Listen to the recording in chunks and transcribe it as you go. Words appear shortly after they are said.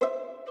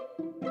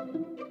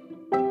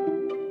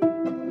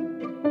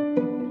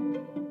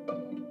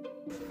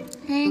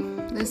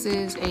This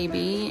is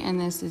AB, and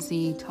this is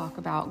the Talk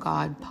About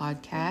God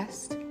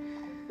podcast.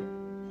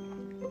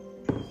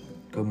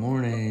 Good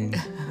morning.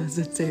 Is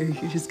it Sarah?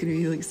 You're just going to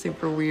be like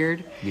super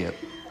weird. Yep.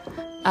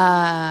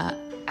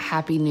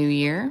 Happy New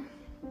Year.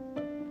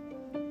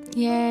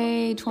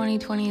 Yay,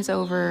 2020 is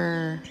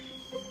over.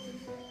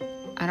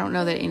 I don't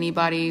know that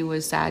anybody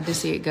was sad to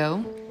see it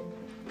go.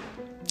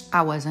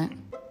 I wasn't.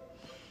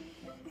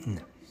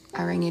 No.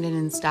 I rang it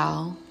in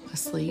style,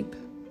 asleep.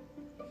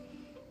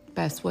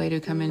 Best way to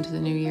come into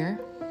the new year,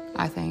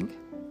 I think.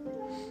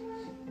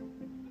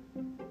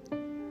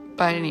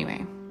 But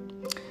anyway,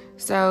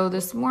 so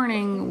this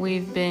morning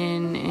we've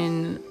been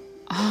in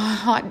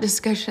hot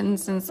discussion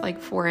since like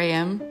 4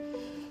 a.m.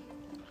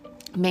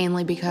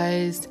 Mainly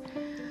because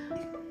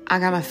I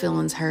got my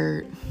feelings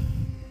hurt.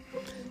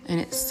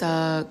 And it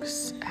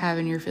sucks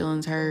having your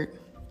feelings hurt.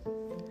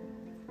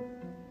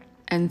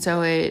 And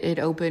so it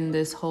opened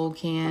this whole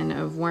can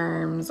of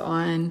worms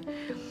on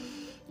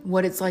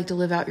what it's like to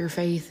live out your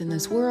faith in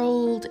this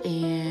world,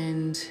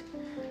 and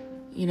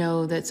you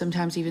know that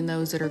sometimes even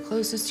those that are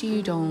closest to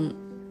you don't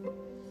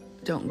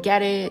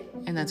get it,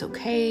 and that's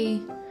okay.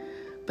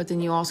 But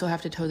then you also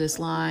have to toe this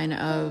line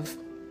of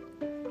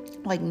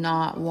like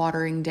not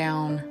watering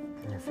down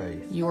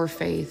your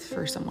faith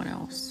for someone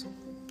else,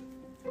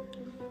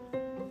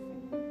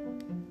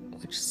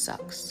 which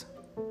sucks.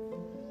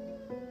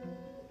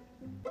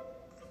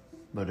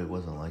 But it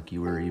wasn't like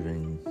you were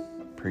even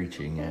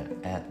preaching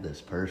at this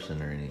person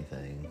or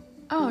anything.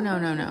 Oh, no.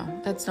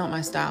 That's not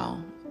my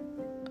style.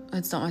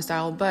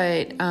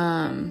 But,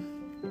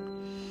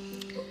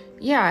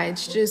 yeah,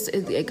 it's just,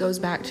 it goes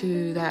back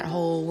to that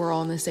whole, we're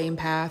all on the same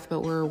path, but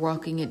we're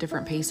walking at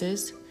different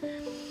paces.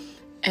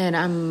 And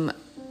I'm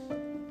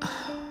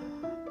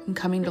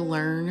coming to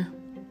learn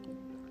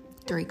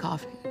 3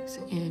 coffees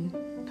in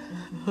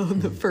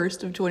the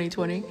first of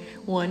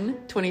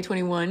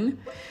 2021.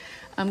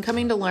 I'm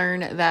coming to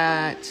learn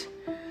that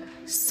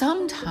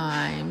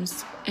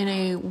sometimes, in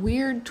a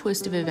weird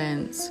twist of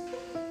events,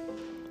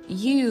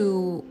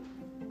 in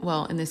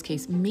this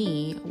case,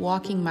 me,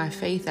 walking my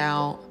faith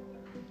out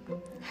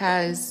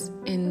has,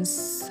 in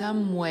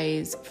some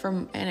ways,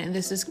 and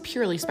this is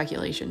purely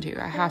speculation too,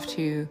 I have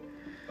to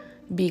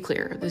be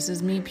clear, this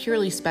is me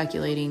purely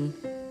speculating,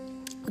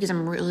 because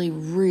I'm really,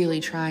 really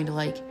trying to,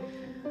 like,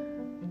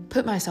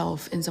 put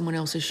myself in someone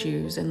else's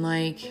shoes and,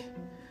 like,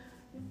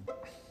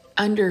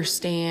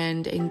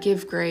 understand and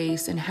give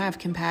grace and have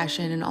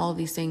compassion and all of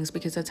these things,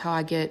 because that's how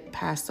I get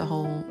past the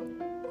whole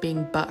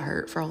being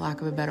butthurt, for a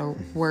lack of a better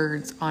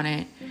words on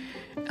it.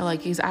 Like,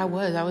 because I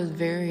was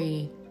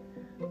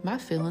my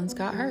feelings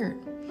got hurt.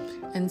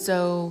 And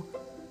so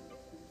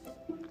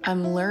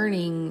I'm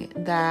learning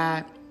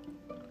that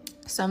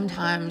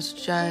sometimes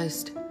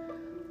just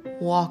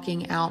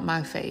walking out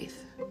my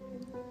faith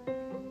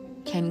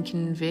can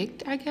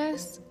convict, I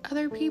guess,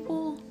 other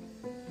people,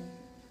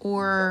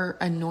 or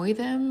annoy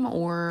them,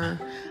 or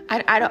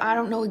I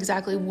don't know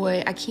exactly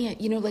what, I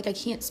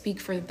can't speak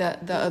for the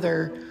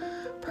other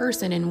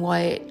person and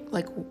why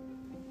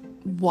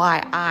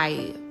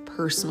I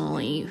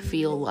personally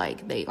feel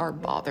like they are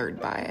bothered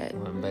by it.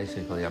 Well,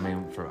 basically,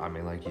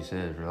 like you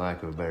said, for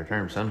lack of a better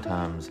term,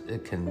 sometimes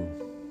it can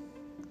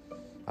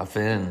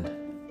offend,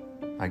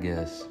 I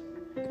guess.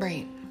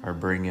 Right. Or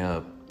bring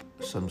up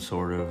some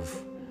sort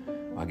of,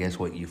 I guess,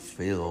 what you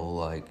feel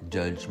like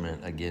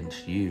judgment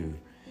against you.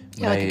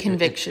 Yeah, like a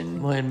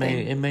conviction. It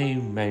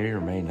may or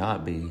may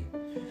not be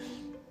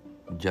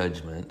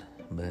judgment,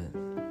 but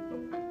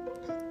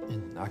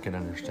I can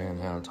understand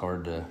how it's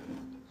hard to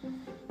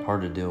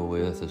deal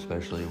with,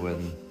 especially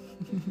when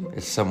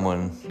it's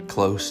someone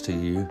close to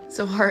you.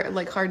 So hard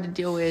to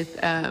deal with.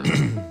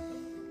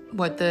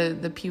 What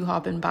the pew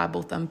hopping,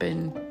 Bible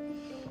thumping,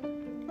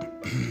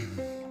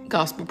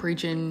 gospel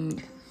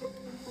preaching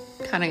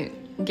kind of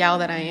gal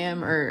that I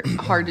am, or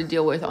hard to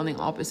deal with on the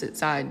opposite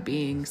side,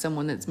 being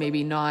someone that's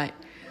maybe not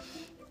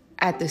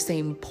at the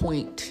same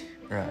point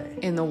right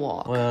in the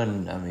walk. Well,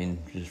 and I mean,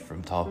 just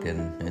from talking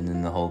and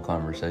then the whole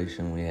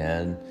conversation we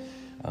had,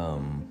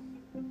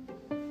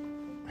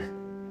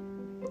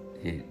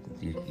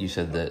 you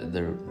said that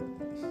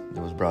it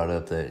was brought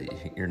up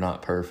that you're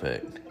not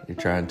perfect. You're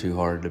trying too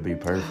hard to be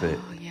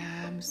perfect. Oh yeah,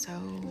 I'm so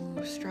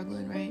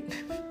struggling, right?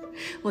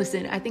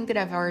 Listen, I think that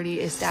I've already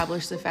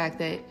established the fact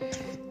that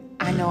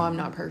I know I'm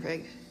not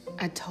perfect.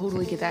 I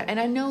totally get that. And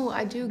I know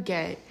I do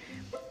get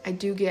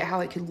how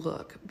it could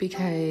look,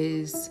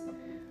 because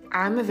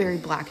I'm a very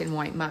black and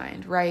white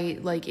mind,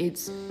 right? Like and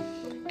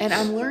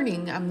I'm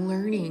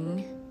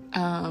learning,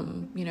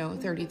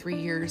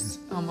 33 years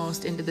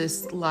almost into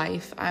this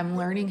life, I'm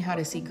learning how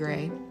to see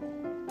gray.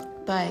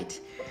 But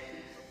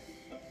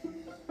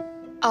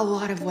a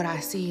lot of what I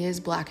see is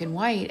black and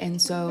white.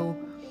 And so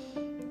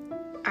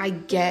I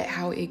get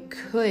how it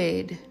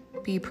could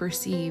be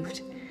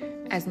perceived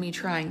as me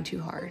trying too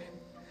hard.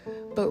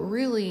 But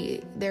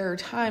really, there are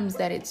times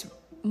that it's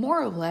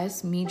more or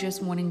less me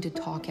just wanting to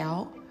talk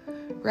out,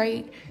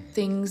 right?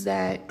 Things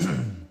that,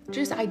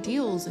 just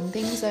ideals and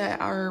things that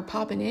are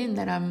popping in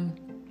that I'm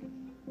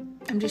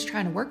just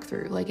trying to work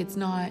through. Like, it's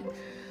not,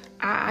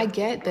 I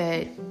get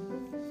that,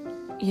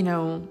 you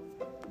know,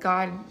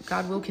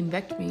 God will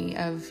convict me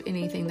of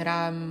anything that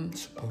I'm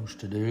supposed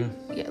to do.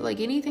 Yeah,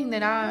 like anything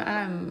that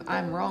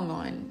I'm wrong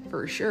on,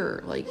 for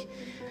sure. Like,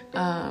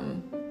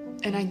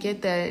 and I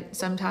get that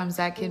sometimes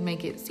that can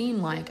make it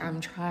seem like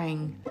I'm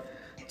trying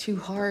too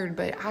hard,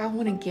 but I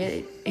want to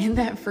get in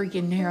that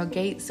freaking narrow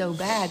gate so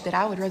bad that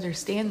I would rather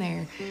stand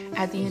there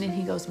at the end and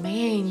he goes,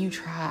 man, you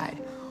tried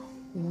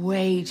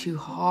way too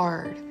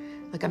hard.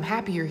 Like, I'm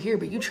happy you're here,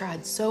 but you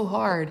tried so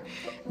hard,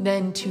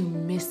 than to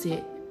miss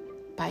it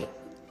by,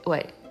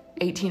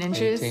 18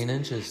 inches? 18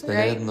 inches, the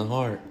right? head and the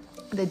heart.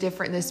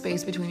 The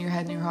space between your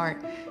head and your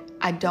heart.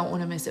 I don't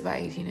want to miss it by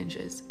 18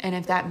 inches. And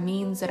if that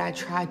means that I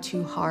tried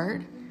too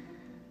hard,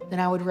 then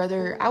I would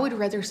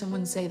rather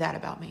someone say that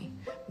about me.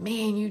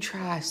 Man, you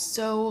try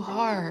so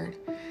hard,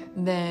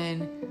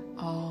 than,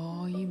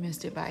 oh, you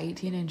missed it by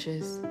 18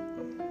 inches.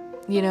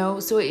 You know,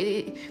 so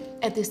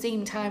at the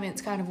same time,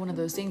 it's kind of one of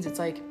those things. It's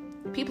like,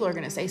 people are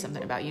going to say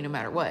something about you no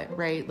matter what,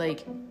 right?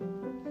 Like,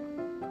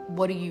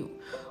 what are you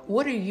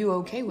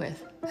okay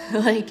with?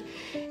 Like,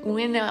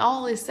 when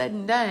all is said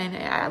and done,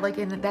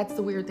 and that's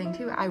the weird thing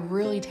too. I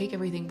really take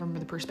everything from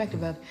the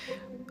perspective of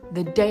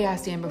the day I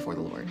stand before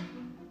the Lord.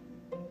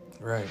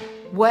 Right.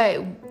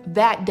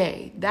 That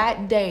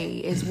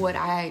day is what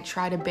I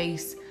try to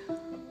base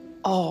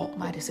all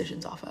my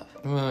decisions off of.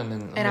 Well,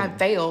 and I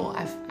fail.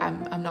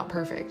 I'm not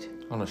perfect.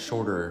 On a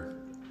shorter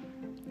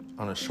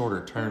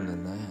term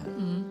than that.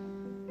 Mm-hmm.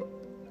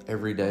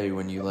 Every day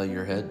when you lay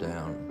your head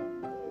down,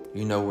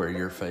 you know where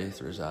your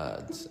faith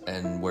resides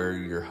and where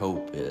your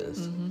hope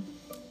is, mm-hmm.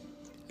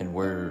 and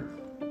where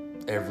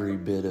every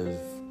bit of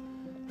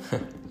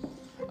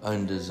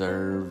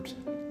undeserved,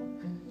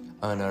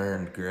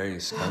 unearned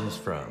grace comes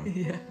from.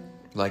 Yeah.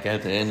 Like,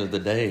 at the end of the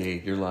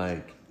day, you're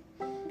like,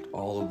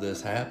 all of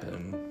this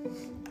happened,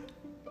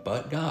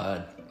 but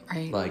God.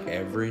 Right. Like,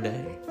 every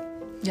day.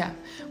 Yeah.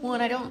 Well,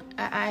 and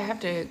I have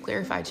to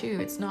clarify too,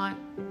 it's not,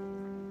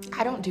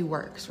 I don't do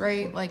works,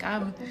 right? Like,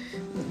 I'm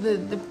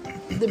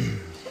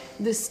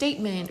the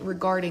statement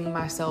regarding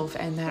myself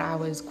and that I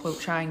was, quote,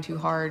 trying too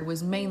hard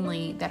was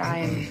mainly that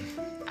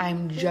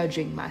I'm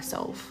judging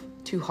myself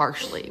too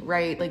harshly,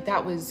 right? Like,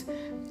 that was,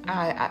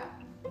 I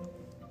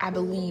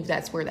believe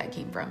that's where that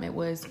came from. It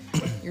was,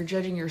 you're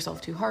judging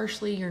yourself too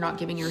harshly. You're not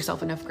giving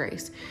yourself enough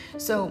grace.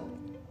 So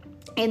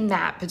in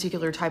that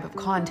particular type of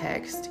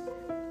context,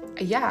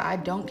 yeah, I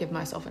don't give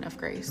myself enough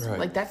grace. Right.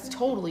 Like, that's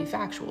totally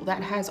factual.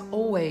 That has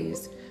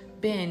always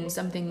been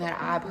something that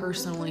I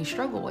personally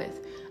struggle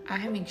with. I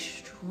am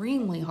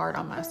extremely hard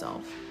on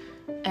myself.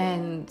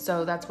 And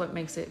so that's what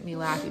makes me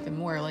laugh even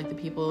more. Like, the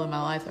people in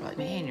my life are like,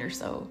 man, you're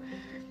so,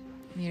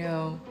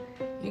 you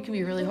can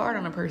be really hard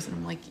on a person.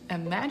 I'm like,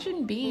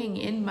 imagine being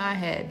in my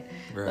head.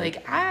 Right.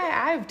 Like,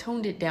 I've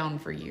toned it down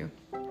for you.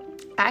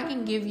 I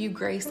can give you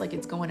grace like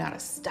it's going out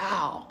of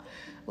style.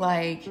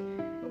 Like,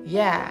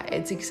 yeah,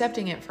 it's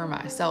accepting it for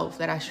myself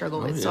that I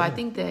struggle with. Yeah. So I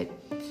think that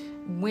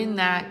when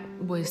that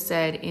was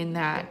said in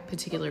that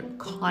particular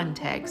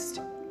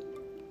context,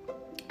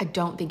 I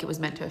don't think it was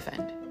meant to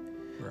offend.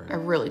 Right. I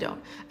really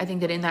don't. I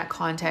think that in that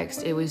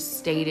context, it was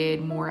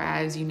stated more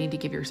as you need to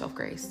give yourself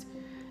grace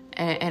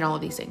and all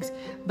of these things.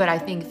 But I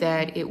think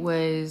that it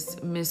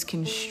was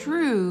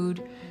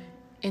misconstrued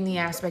in the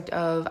aspect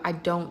of, I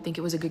don't think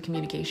it was a good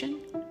communication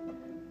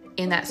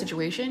in that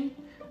situation.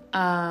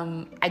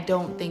 I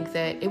don't think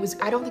it was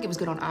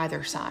good on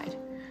either side.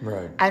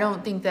 Right. I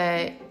don't think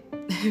that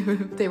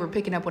they were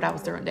picking up what I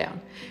was throwing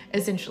down,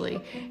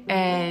 essentially.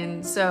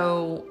 And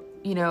so,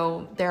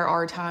 there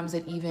are times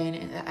that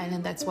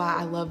and that's why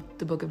I love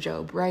the book of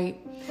Job, right?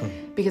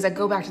 Because I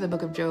go back to the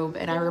book of Job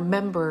and I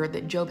remember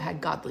that Job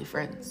had godly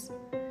friends.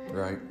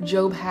 Right.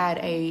 Job had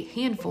a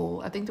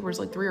handful, I think there was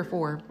like 3 or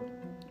 4,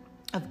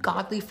 of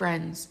godly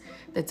friends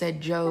that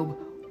said, Job,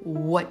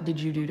 what did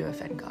you do to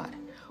offend God?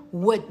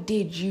 What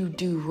did you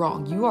do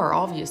wrong? You are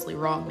obviously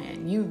wrong,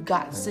 man. You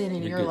got sin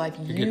in your life.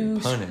 You're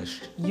getting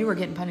punished. You were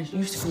getting punished.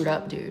 You screwed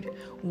up, dude.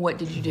 What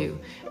did you do?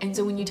 And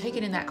so when you take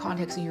it in that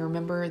context and you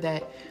remember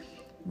that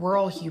we're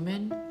all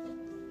human,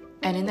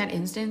 and in that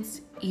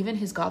instance, even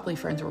his godly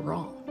friends were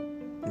wrong.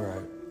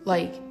 Right.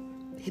 Like,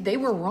 they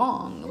were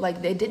wrong.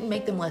 Like, they didn't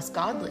make them less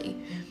godly,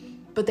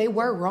 but they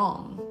were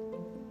wrong.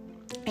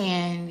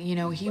 And,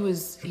 he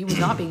was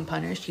not being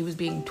punished. He was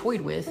being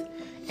toyed with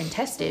and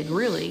tested,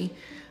 really.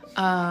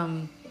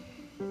 And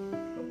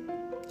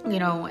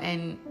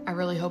I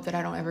really hope that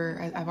I don't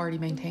ever, I've already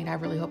maintained, I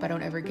really hope I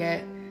don't ever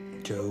get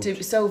Job.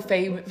 so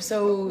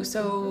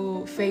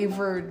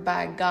favored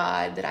by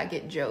God that I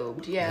get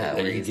jobed. Yeah.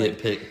 Or you get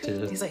picked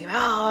too. He's like,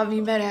 oh, have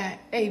you met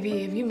Have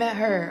you met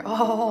her?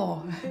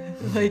 Oh,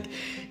 like,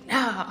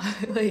 nah,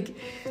 like,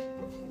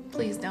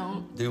 please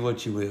don't. Do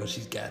what you will.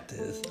 She's got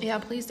this. Yeah,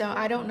 please don't.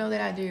 I don't know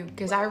that I do,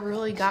 because I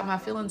really got my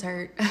feelings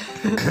hurt.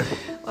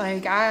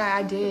 Like,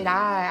 I did.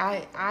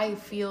 I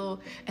feel,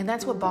 and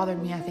that's what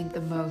bothered me, I think, the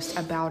most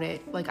about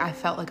it. Like, I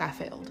felt like I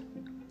failed.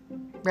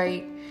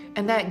 Right?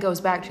 And that goes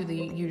back to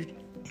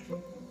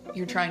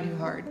you're trying too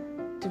hard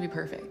to be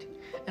perfect.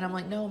 And I'm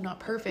like, no, I'm not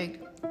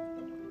perfect.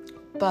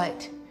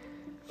 But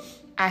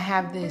I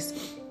have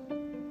this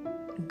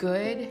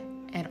good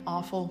and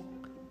awful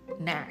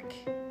knack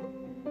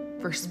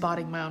for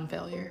spotting my own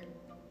failure,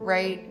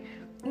 right?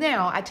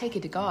 Now, I take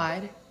it to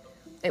God.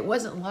 It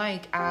wasn't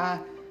like I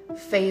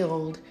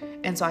failed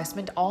and so I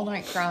spent all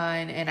night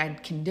crying and I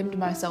condemned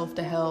myself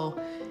to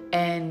hell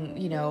and,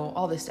 you know,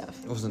 all this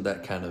stuff. It wasn't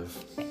that kind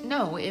of...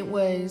 No, it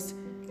was,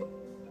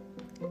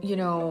 you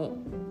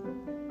know,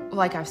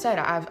 like I've said,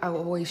 I've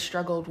always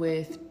struggled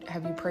with,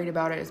 have you prayed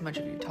about it as much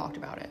as you talked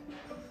about it,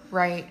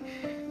 right?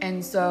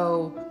 And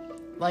so,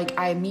 like,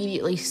 I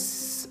immediately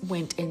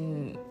went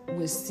and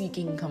was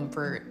seeking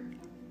comfort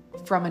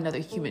from another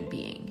human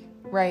being,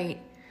 right?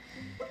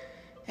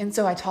 And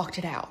so I talked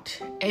it out.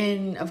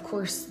 And of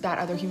course, that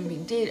other human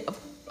being did. Of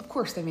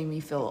course, they made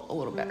me feel a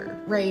little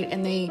better, right?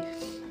 And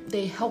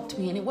they helped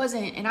me. And it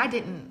wasn't, and I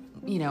didn't,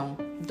 you know,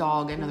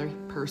 dog another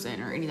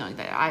person or anything like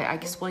that. I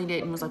explained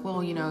it and was like,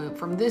 well, you know,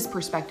 from this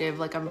perspective,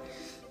 like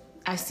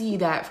I see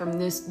that from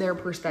their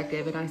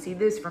perspective, and I see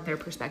this from their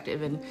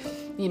perspective. And,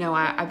 you know,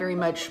 I very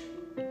much,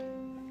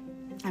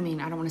 I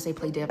mean, I don't want to say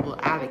play devil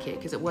advocate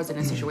because it wasn't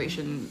a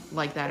situation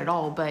like that at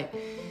all. But,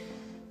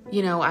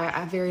 you know,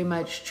 I very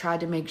much tried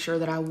to make sure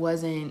that I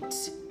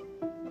wasn't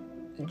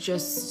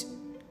just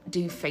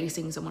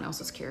defacing someone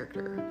else's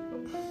character,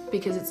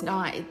 because it's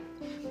not,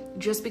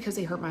 just because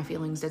they hurt my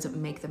feelings doesn't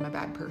make them a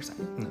bad person.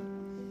 No.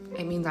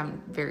 It means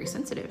I'm very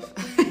sensitive.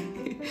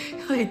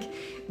 Like,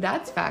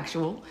 that's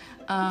factual.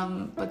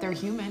 But they're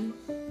human,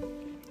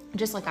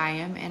 just like I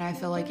am. And I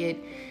feel like it,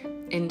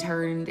 in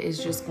turn,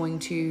 is just going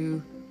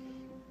to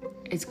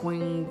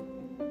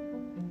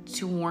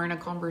warrant a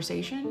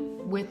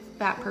conversation with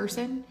that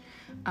person.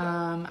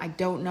 I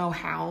don't know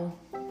how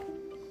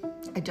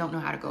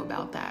to go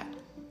about that.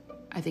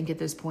 I think at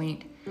this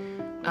point,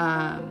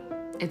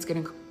 it's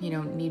going to, you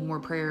know, need more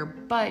prayer,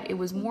 but it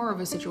was more of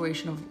a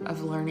situation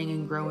of learning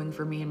and growing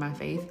for me in my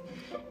faith,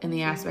 in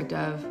the aspect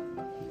of,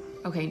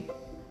 okay,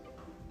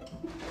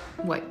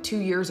 2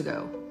 years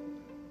ago,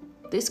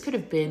 this could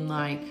have been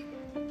like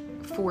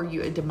for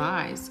you a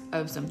demise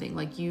of something,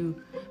 like you,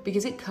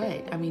 because it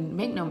could. I mean,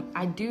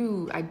 I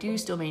do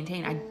still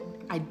maintain,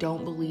 I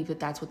don't believe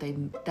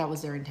that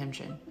was their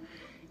intention.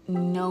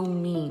 No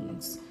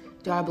means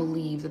do I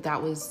believe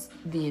that was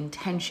the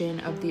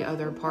intention of the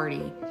other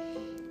party,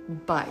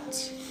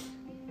 but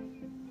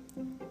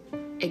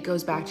it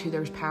goes back to,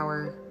 there's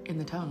power in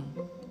the tongue.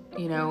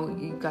 You know,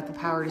 you've got the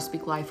power to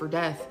speak life or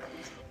death,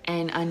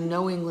 and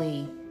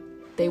unknowingly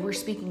they were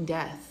speaking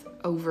death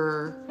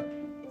over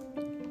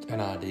an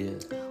idea.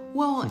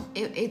 Well,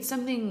 it's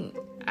something,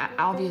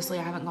 obviously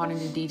I haven't gone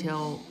into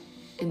detail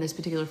in this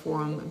particular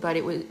forum, but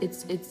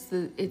it's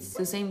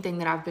the same thing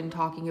that I've been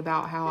talking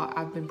about, how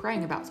I've been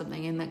praying about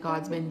something, and that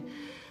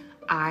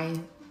I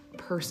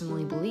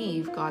personally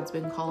believe God's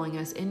been calling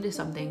us into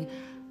something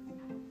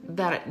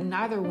that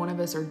neither one of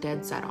us are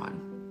dead set on,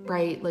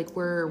 right? Like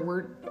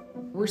we're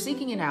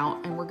seeking it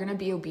out, and we're going to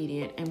be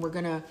obedient, and we're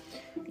going to,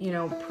 you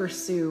know,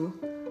 pursue,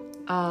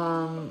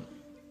 and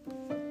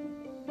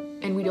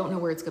we don't know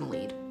where it's going to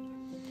lead.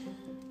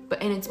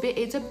 And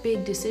it's a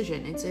big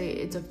decision. It's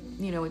a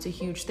you know, it's a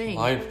huge thing.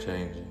 Life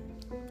changing.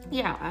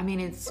 Yeah, I mean,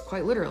 it's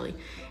quite literally.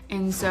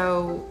 And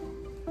so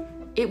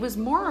it was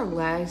more or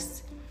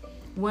less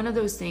one of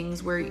those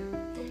things where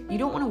you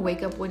don't want to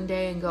wake up one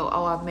day and go,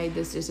 oh, I've made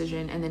this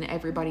decision, and then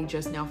everybody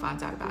just now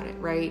finds out about it,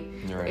 right?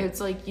 Right. It's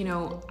like, you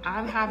know,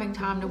 I'm having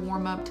time to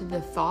warm up to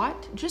the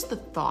thought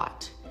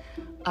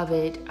of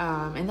it,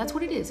 and that's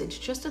what it is. It's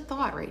just a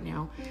thought right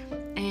now,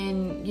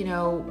 and, you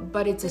know,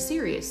 but it's a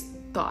serious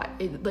thought.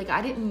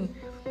 I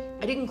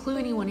didn't clue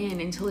anyone in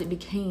until it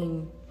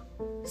became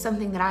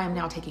something that I am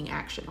now taking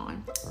action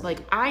on. Like,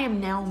 I am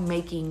now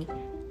making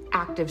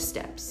active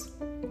steps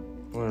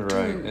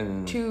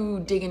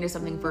to dig into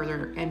something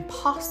further and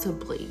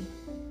possibly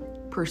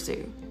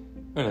pursue.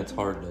 And it's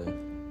hard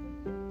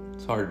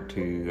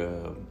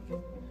to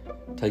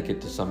take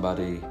it to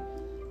somebody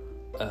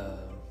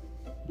that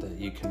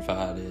you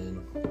confide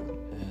in,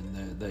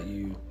 and that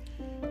you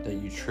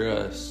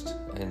trust,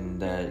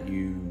 and that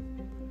you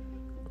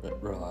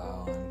rely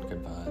on,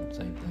 confide,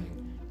 same thing,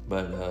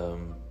 but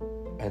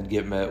and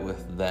get met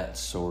with that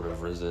sort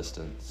of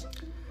resistance.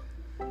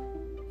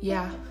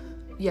 Yeah.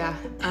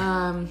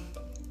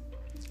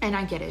 And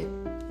I get it.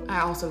 I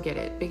also get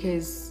it,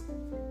 because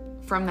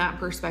from that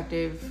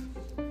perspective,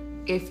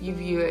 if you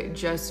view it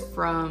just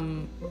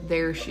from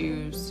their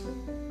shoes,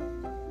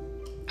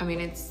 I mean,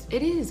 it's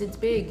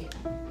big.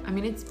 I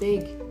mean, it's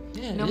big.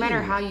 Yeah, no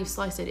matter how you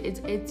slice it,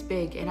 it's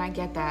big, and I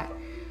get that.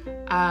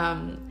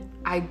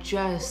 I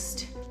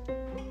just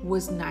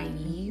was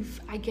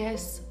naive, I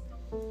guess,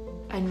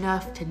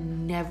 enough to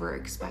never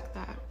expect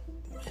that.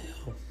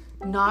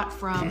 Not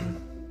for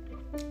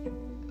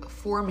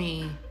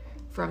me,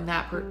 from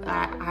that,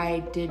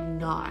 I did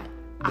not.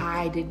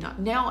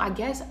 Now, I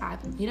guess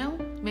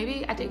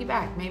maybe I take it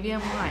back. Maybe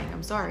I'm lying.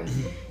 I'm sorry.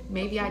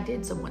 Maybe I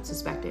did somewhat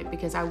suspect it,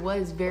 because I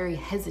was very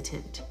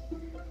hesitant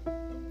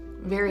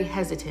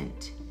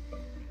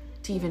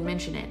to even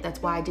mention it.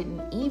 That's why I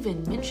didn't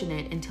even mention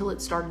it until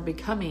it started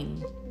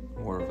becoming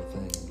more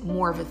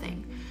of a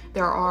thing.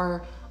 There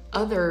are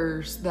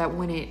others that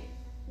when it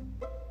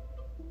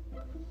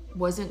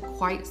wasn't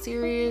quite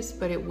serious,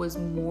 but it was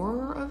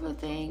more of a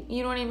thing.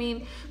 You know what I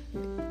mean?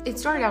 It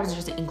started out as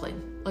just an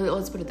inkling.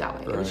 Let's put it that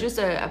way. Right. It was just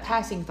a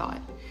passing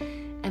thought.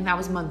 And that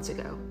was months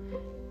ago.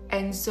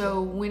 And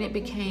so when it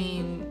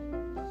became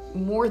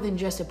more than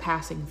just a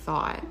passing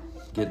thought.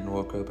 Getting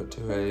woke up at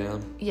 2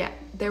 a.m.? Yeah.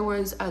 There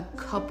was a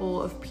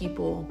couple of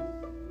people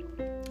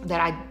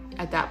that I,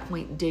 at that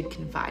point, did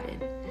confide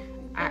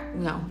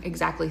in. No,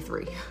 exactly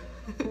 3.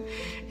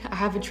 I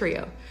have a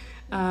trio.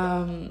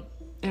 And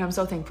I'm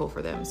so thankful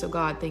for them. So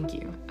God, thank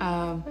you.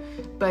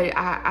 But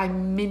I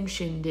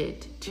mentioned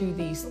it to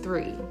these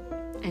 3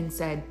 and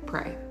said,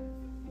 pray.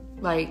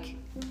 Like,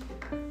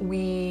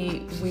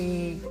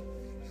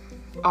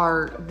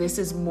 this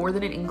is more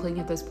than an inkling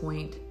at this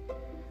point.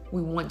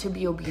 We want to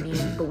be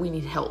obedient, but we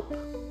need help.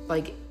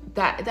 Like,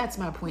 that's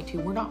my point too.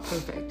 We're not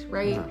perfect,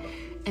 right? No.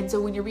 And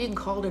so when you're being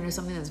called into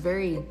something that's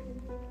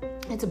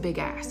it's a big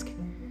ask,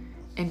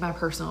 in my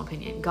personal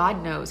opinion.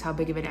 God knows how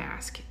big of an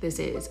ask this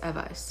is of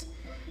us.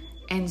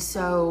 And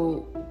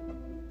so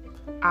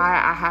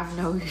I have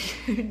no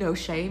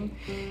shame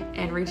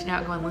in reaching out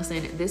and going,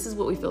 listen, this is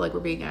what we feel like we're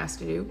being asked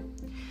to do.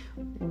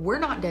 We're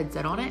not dead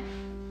set on it.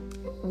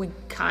 We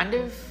kind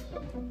of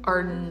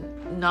are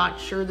not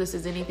sure this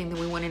is anything that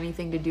we want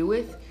anything to do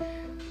with,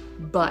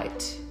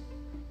 but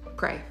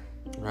pray.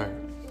 Right.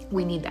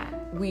 We need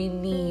that. We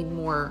need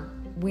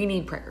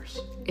prayers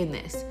in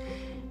this.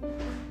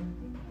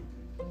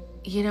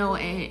 You know,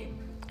 and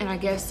I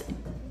guess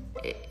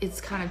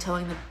it's kind of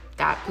telling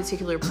that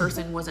particular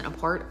person wasn't a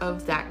part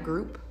of that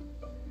group,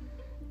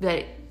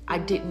 that I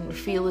didn't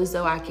feel as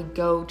though I could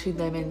go to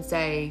them and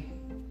say,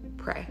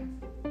 pray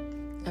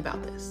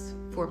about this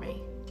for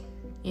me,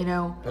 you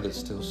know? But it's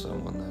still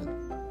someone that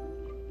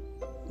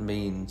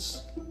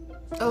means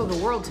the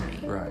world to me.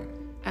 Right.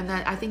 And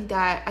that I think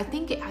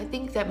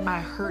that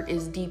my hurt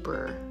is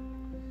deeper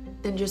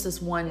than just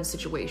this one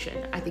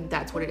situation. I think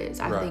that's what it is.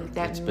 I think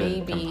that it's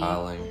maybe been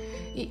compiling.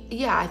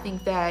 Yeah, I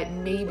think that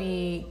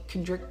maybe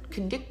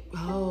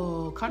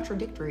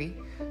contradictory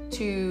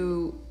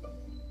to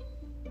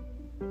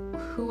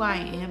who I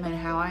am and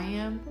how I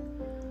am.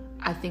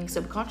 I think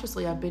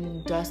subconsciously I've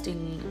been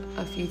dusting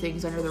a few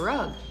things under the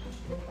rug.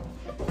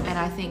 And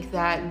I think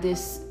that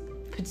this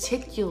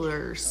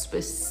particular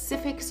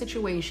specific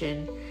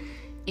situation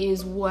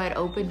is what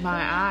opened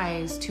my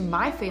eyes to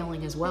my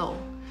failing as well.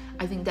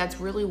 I think that's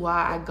really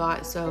why I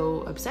got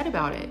so upset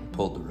about it.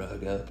 Pulled the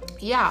rug up.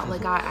 Yeah,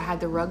 like I had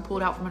the rug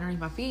pulled out from underneath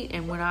my feet,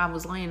 and when I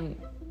was laying,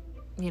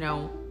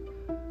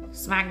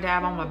 smack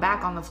dab on my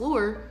back on the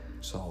floor,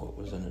 saw what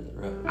was under the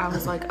rug. I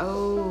was like,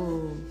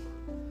 oh,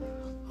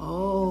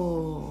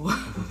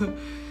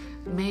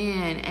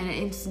 man, and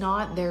it's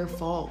not their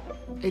fault.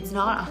 It's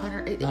not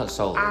 100. Not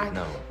solely,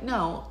 no.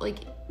 No,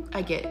 like,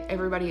 I get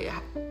everybody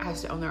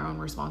has to own their own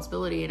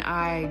responsibility, and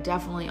I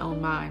definitely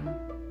own mine.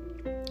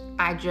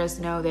 I just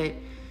know that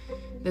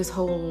this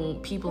whole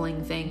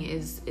peopling thing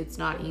it's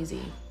not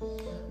easy.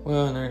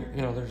 Well,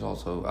 and there's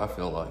also, I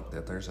feel like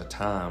that there's a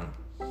time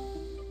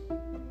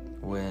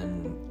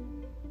when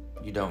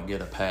you don't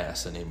get a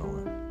pass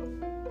anymore.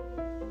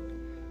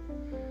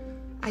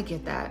 I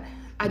get that.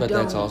 But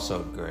that's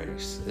also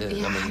grace.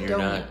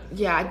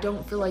 I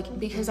don't feel like,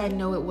 because I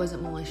know it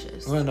wasn't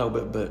malicious. Well, no,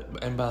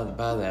 but and by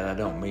that I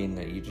don't mean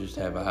that you just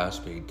have a high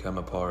speed come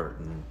apart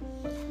and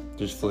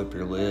just flip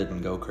your lid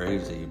and go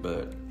crazy,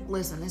 but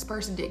listen, this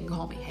person didn't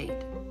call me hate.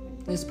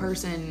 This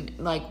person,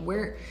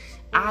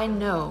 I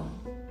know,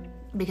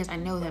 because I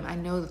know them, I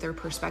know that their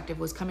perspective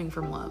was coming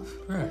from love.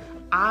 Right.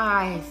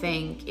 I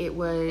think it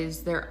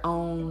was their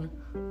own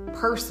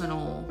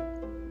personal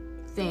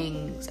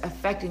things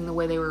affecting the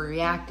way they were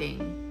reacting,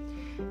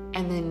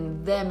 and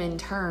then them in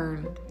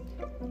turn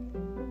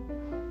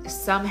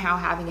somehow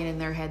having it in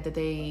their head that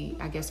they,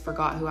 I guess,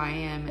 forgot who I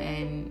am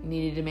and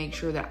needed to make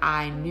sure that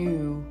I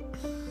knew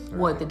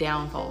what the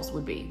downfalls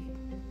would be.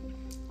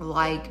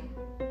 Like,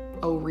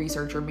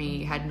 researcher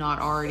me had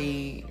not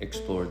already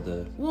explored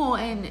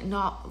and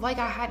not like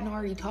I hadn't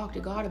already talked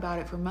to God about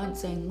it for months,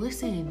 saying,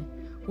 listen,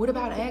 what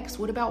about X?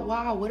 What about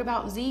Y? What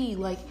about Z?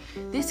 Like,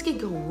 this could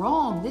go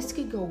wrong. This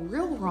could go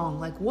real wrong.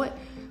 Like, what,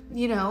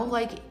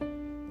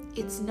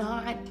 it's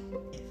not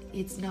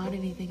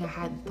anything I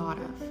hadn't thought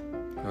of.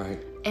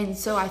 Right. And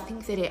so I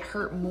think that it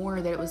hurt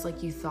more that it was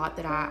like you thought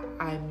that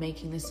I'm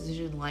making this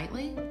decision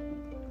lightly,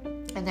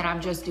 and that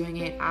I'm just doing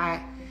it.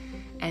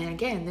 And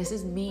again, this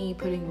is me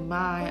putting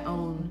my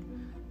own,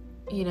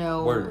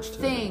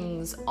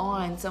 things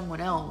on someone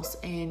else.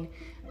 And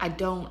I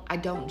don't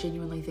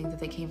genuinely think that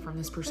they came from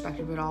this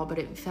perspective at all, but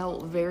it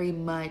felt very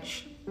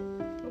much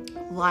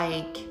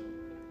like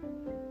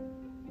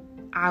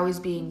I was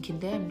being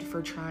condemned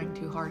for trying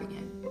too hard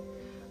again.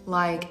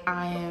 Like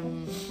I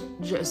am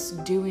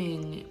just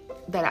making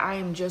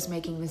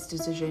this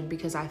decision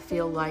because I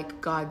feel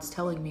like God's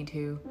telling me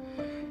to,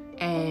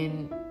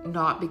 and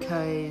not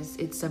because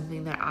it's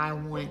something that I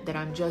want, that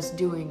I'm just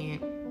doing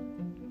it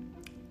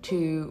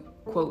to,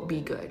 quote,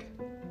 be good.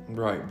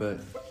 Right, but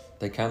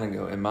they kind of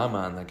go, in my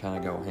mind, they kind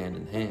of go hand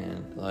in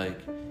hand. Like,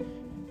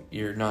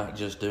 you're not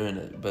just doing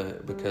it,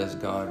 but because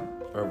God,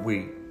 or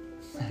we,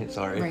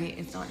 sorry. Right,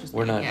 it's not just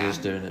we're not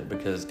just doing it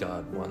because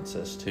God wants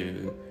us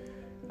to,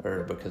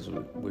 or because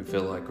we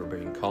feel like we're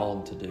being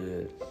called to do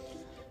it.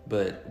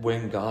 But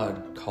when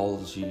God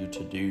calls you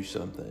to do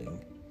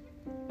something,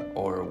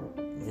 or,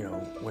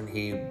 when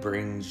He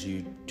brings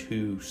you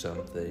to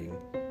something,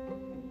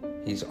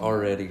 He's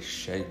already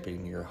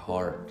shaping your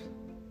heart.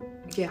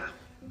 Yeah.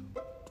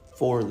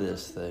 For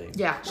this thing.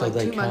 Yeah. So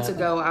like 2 months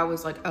ago, I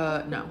was like,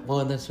 no.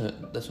 Well, and that's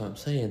what I'm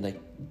saying. They,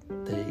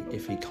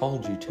 if He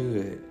called you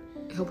to it,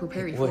 He'll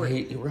prepare you for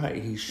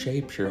it. He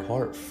shapes your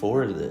heart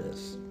for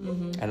this.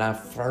 Mm-hmm. And I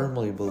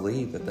firmly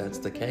believe that that's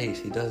the case.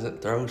 He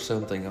doesn't throw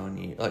something on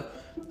you. Like,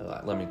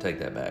 let me take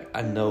that back.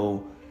 I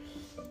know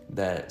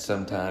that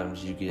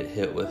sometimes you get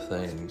hit with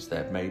things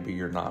that maybe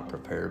you're not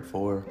prepared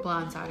for.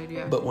 Blindsided,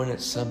 yeah. But when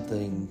it's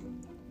something,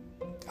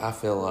 I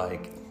feel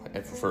like,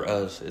 for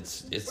us,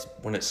 it's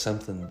when it's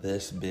something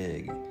this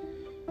big,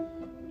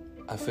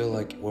 I feel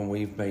like when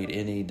we've made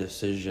any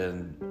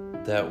decision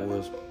that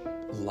was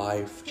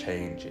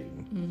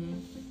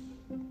life-changing,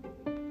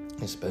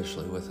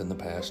 especially within the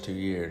past 2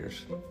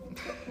 years,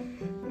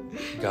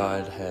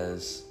 God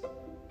has,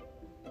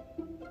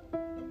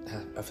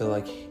 I feel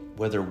like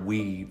whether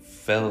we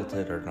felt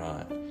it or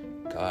not,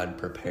 God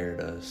prepared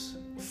us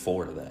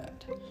for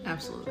that.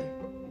 Absolutely.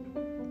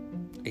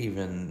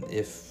 Even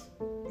if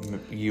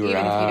you or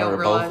I or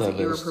both of us,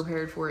 you were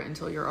prepared for it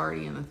until you're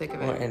already in the thick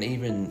of it. Well, and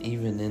even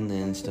in the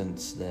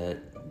instance that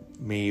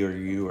me or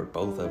you or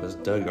both of us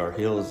dug our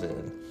heels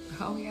in.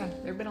 Oh yeah,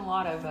 there've been a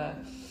lot of I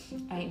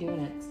ain't doing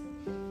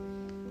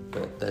it.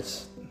 But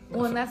that's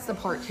well, and that's the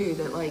part too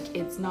that like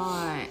it's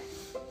not.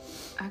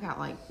 I got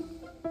like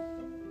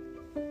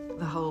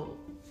the whole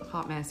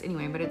hot mess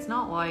anyway, but it's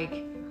not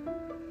like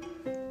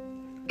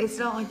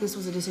this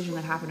was a decision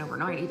that happened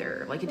overnight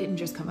either. Like it didn't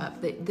just come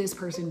up that this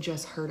person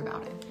just heard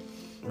about it.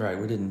 Right,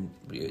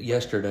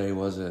 yesterday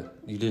wasn't,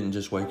 you didn't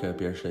just wake up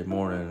yesterday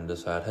morning and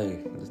decide,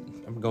 hey,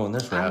 I'm going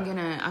this route.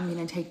 I'm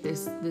gonna take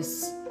this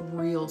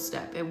real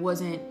step. It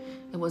wasn't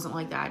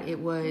like that. It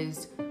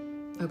was,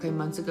 okay,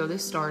 months ago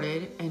this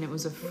started and it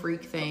was a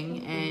freak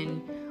thing,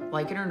 and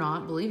like it or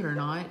not, believe it or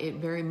not, it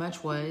very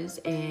much was,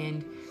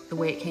 and the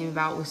way it came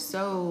about was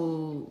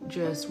so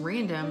just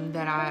random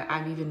that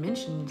I've even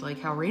mentioned like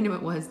how random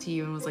it was to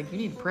you and was like, you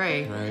need to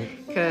pray. Right.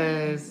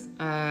 Because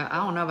I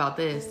don't know about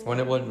this. When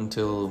it wasn't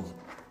until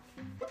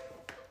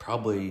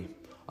probably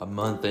a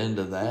month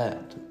into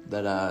that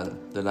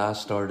I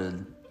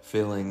started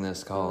feeling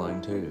this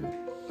calling too.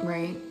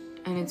 Right.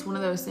 And it's one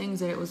of those things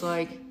that it was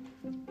like,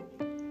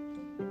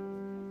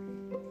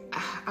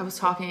 I was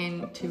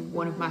talking to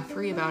one of my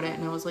three about it,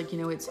 and I was like,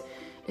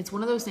 it's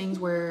one of those things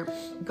where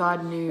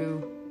God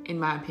knew, in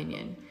my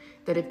opinion,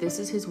 that if this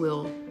is His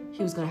will,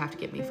 He was going to have to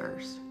get me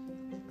first.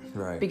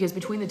 Right. Because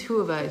between the two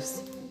of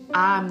us,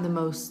 I'm the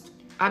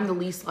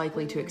least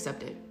likely to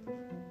accept it.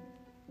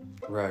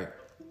 Right.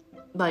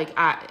 Like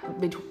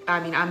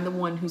I'm the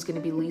one who's going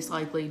to be least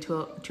likely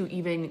to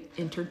even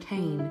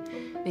entertain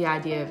the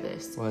idea of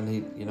this. Well, and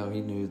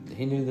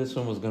he knew this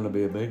one was going to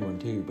be a big one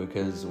too,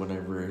 because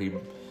whenever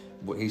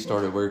he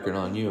started working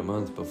on you a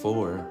month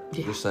before,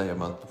 just say a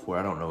month before,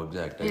 I don't know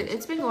exact dates.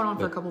 It's been going on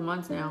for a couple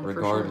months now.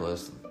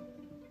 Regardless, for sure.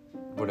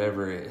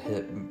 Whatever it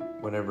hit,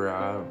 whenever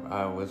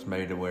I was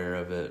made aware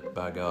of it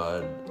by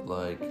God,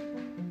 like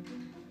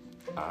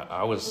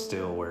I was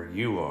still where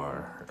you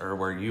are or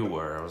where you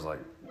were. I was like,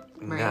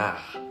 nah. Right.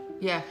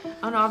 Yeah.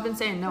 Oh no, I've been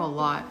saying no a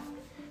lot,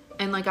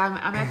 and like I'm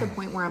at the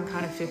point where I'm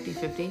kind of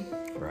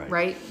 50-50.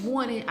 Right.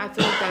 One, I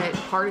feel like that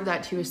part of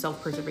that too is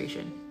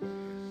self-preservation.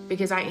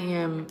 Because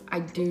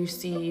I do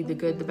see the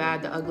good, the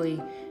bad, the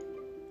ugly,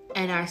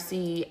 and I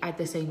see at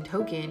the same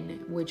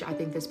token, which I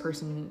think this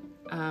person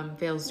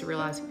fails to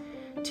realize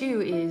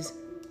too, is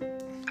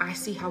I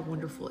see how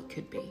wonderful it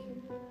could be.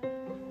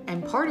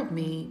 And part of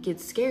me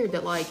gets scared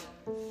that like,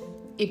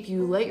 if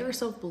you let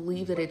yourself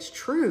believe that it's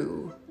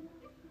true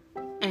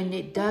and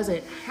it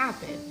doesn't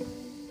happen,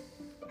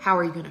 how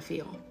are you going to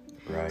feel?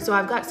 Right. So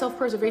I've got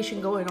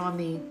self-preservation going on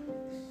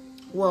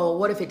well,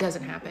 what if it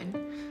doesn't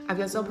happen? I've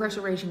got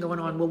self-preservation going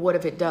on, well, what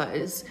if it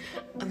does?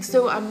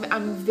 So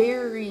I'm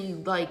very,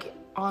 like,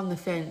 on the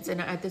fence.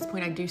 And at this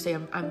point, I do say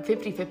I'm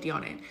 50-50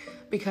 on it.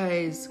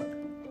 Because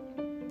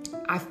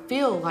I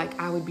feel like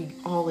I would be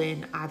all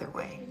in either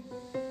way.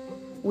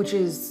 Which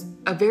is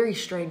a very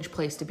strange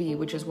place to be.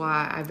 Which is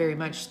why I very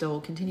much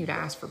still continue to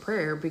ask for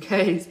prayer.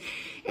 Because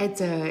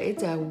it's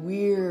a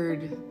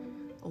weird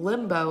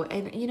limbo.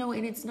 And,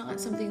 and it's not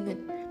something that...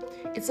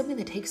 It's something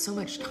that takes so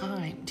much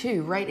time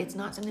too, right? It's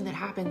not something that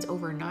happens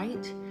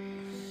overnight.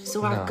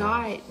 So no.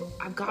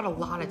 I've got a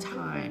lot of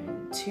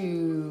time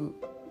to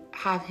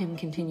have Him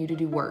continue to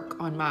do work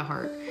on my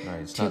heart,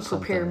 right, to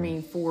prepare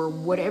me for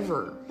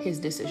whatever His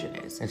decision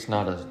is. It's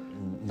not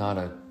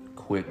a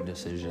quick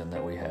decision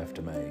that we have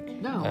to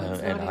make. No,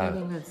 it's not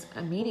anything that's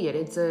immediate.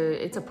 It's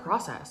a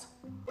process.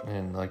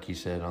 And like you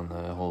said on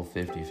the whole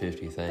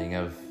 50-50 thing,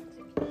 I've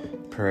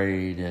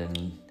prayed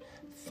and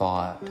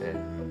thought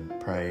and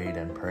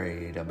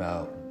prayed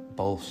about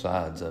both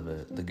sides of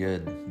it, the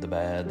good, the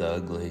bad, the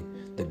ugly,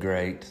 the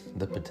great,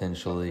 the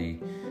potentially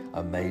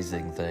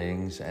amazing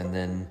things. And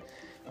then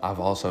I've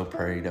also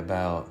prayed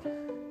about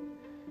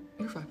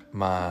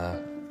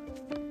my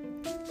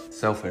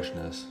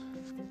selfishness.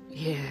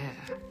 Yeah.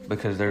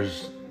 Because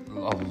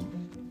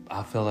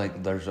I feel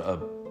like there's a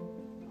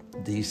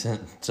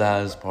decent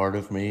sized part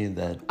of me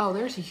that... Oh,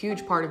 there's a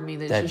huge part of me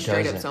that's just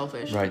straight up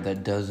selfish. Right,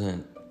 that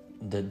doesn't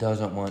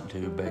want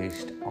to,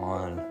 based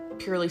on...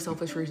 purely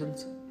selfish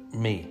reasons.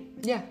 Me.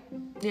 Yeah.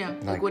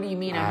 Like what do you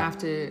mean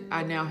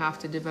I now have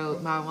to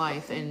devote my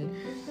life and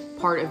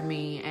part of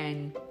me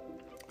and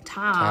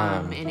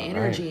time and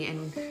energy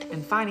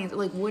and finance?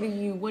 Like, what do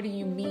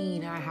you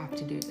mean I have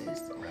to do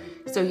this?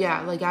 Right. So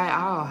yeah, like I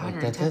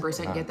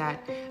 110% get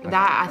that. Right.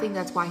 I think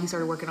that's why he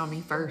started working on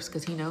me first,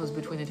 because he knows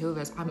between the two of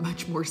us, I'm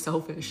much more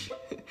selfish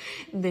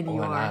than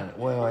you are.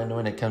 And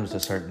when it comes to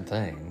certain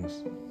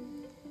things,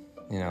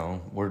 you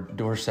know,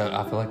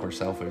 I feel like we're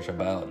selfish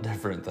about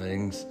different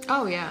things.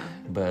 Oh yeah.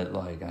 But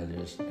like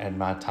and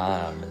my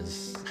time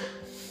is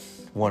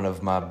one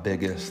of my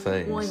biggest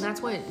things. Well, and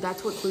that's what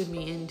clued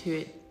me into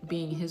it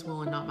being his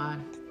will and not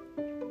mine.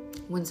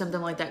 When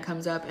something like that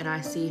comes up and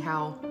I see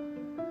how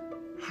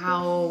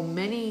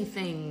many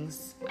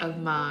things of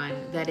mine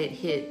that it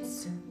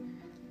hits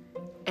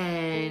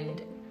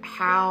and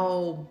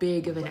how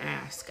big of an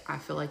ask I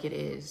feel like it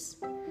is,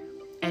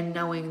 and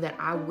knowing that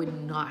I would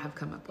not have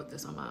come up with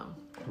this on my own.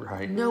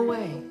 Right. No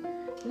way.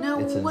 No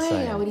it's way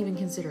insane. I would even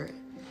consider it.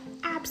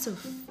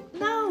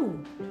 No.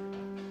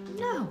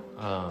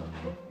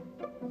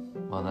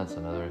 Well, that's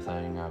another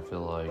thing. I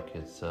feel like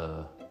it's,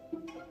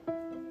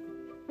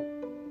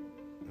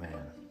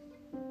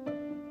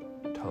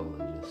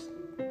 totally just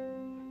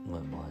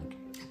went blank.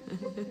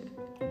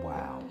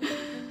 Wow.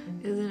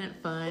 Isn't it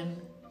fun?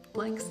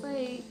 Blank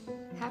slate.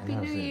 Happy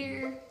New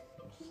Year.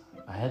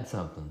 I had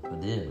something. I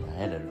did. I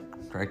had it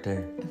right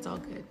there. It's all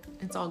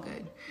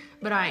good.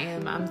 But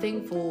I'm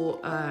thankful,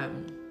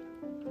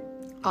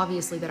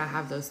 obviously, that I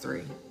have those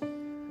three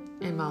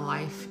in my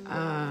life,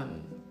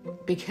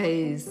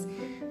 because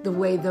the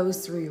way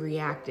those three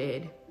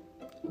reacted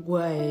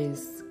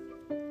was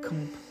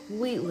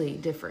completely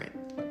different.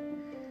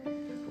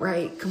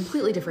 Right?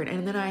 Completely different.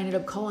 And then I ended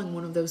up calling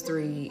one of those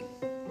three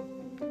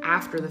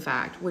after the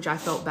fact, which I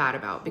felt bad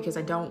about, because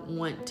I don't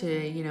want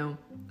to,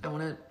 I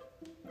want to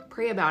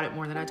pray about it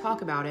more than I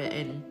talk about it,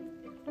 and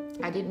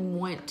I didn't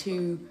want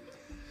to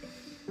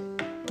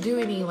do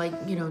any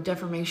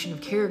defamation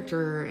of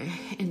character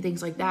and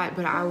things like that,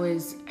 but I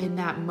was in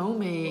that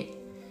moment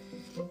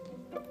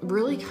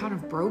really kind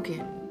of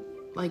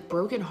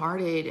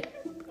brokenhearted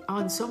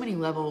on so many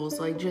levels,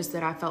 like just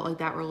that I felt like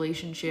that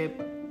relationship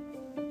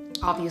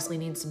obviously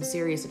needs some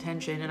serious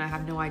attention, and I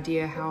have no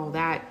idea how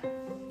that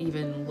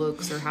even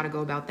looks or how to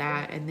go about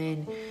that. And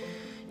then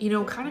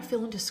kind of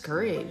feeling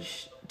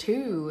discouraged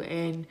too.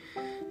 And,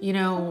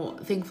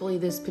 thankfully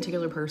this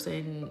particular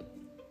person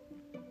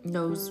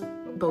knows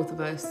both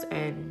of us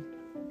and,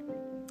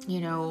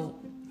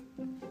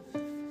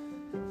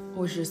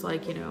 was just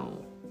like,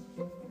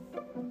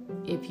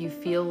 if you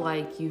feel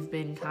like you've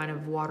been kind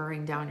of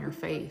watering down your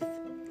faith,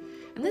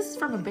 and this is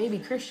from a baby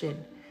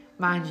Christian,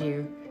 mind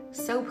you,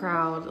 so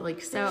proud,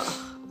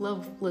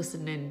 love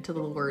listening to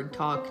the Lord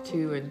talk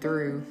to and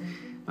through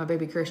my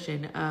baby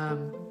Christian.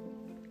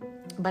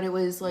 But it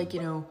was like,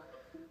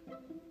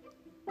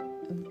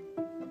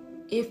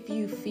 if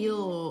you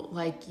feel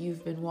like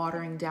you've been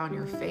watering down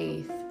your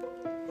faith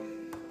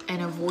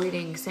and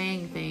avoiding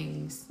saying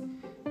things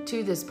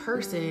to this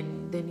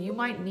person, then you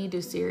might need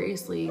to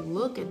seriously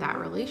look at that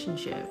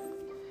relationship,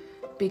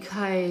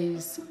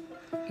 because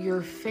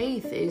your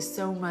faith is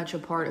so much a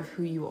part of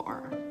who you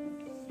are.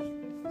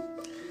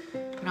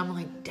 And I'm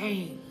like,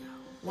 dang,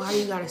 why do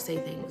you gotta say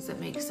things that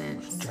make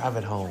sense? Drive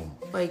it home.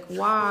 Like,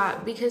 why?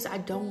 Because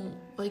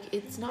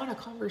it's not a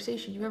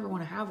conversation you ever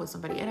want to have with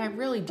somebody. And I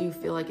really do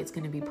feel like it's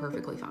going to be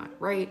perfectly fine,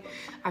 right?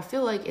 I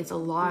feel like it's a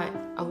lot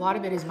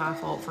of it is my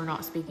fault for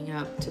not speaking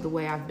up to the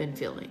way I've been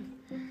feeling.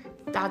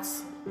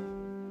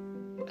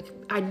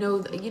 I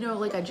know,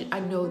 I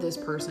know this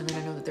person, and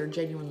I know that they're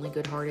genuinely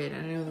good-hearted,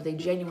 and I know that they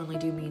genuinely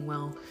do mean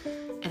well,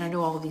 and I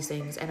know all of these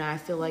things. And I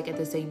feel like at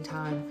the same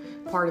time,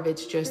 part of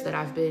it's just that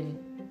I've been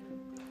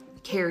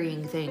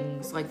carrying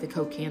things like the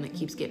Coke can that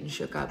keeps getting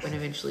shook up and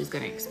eventually is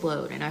going to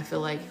explode. And I feel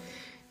like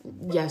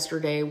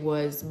yesterday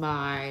was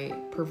my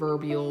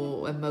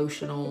proverbial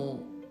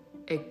emotional,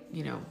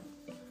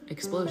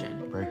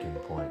 explosion. Breaking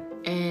point.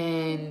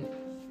 And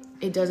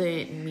it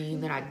doesn't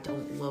mean that I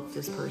don't love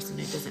this person.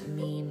 It doesn't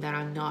mean that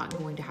I'm not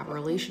going to have a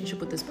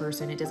relationship with this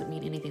person. It doesn't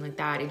mean anything like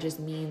that. It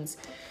just means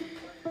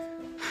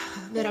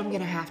that I'm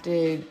going to have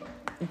to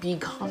be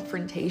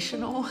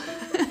confrontational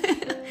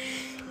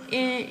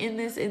in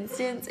this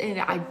instance.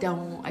 And I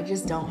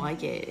just don't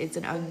like it. It's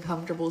an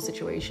uncomfortable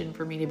situation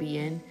for me to be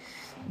in,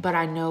 but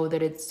I know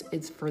that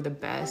it's for the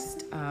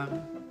best.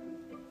 And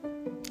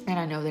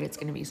I know that it's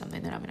going to be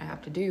something that I'm going to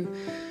have to do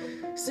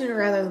sooner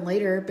rather than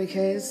later,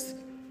 because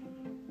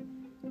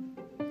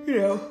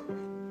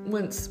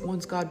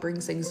once God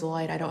brings things to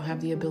light, I don't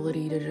have the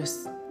ability to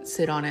just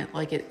sit on it.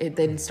 Like it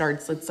then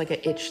starts, it's like an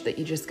itch that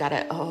you just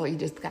gotta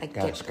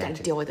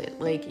deal with it.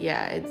 Like,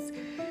 yeah,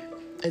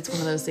 it's one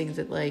of those things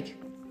that like,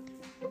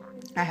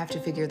 I have to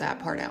figure that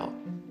part out.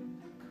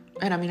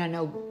 And I mean, I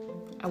know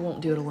I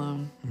won't do it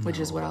alone, which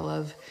is what I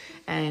love.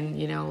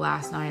 And, you know,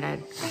 last night I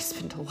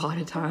spent a lot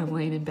of time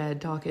laying in bed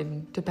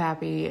talking to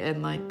Pappy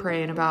and like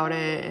praying about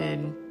it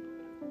and,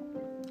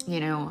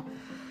 you know,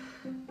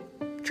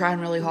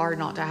 trying really hard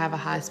not to have a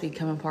high speed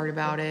come apart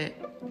about it.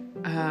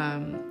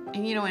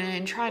 And, you know,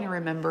 and trying to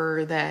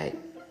remember that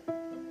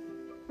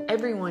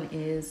everyone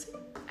is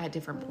at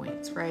different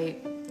points,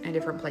 right? In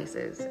different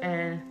places.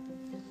 And,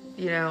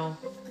 you know,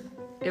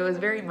 it was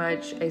very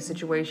much a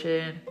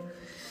situation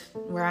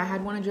where I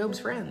had one of Job's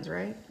friends,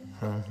 right?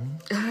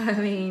 I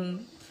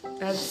mean,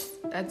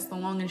 that's the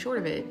long and short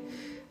of it.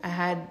 I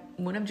had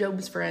one of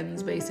Job's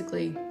friends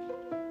basically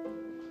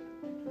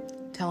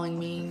telling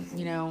me,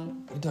 you know,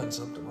 you done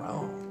something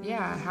wrong.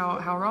 Yeah,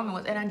 how wrong it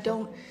was. And I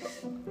don't,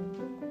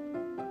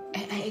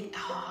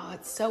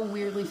 it's so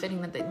weirdly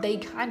fitting that they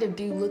kind of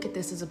do look at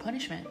this as a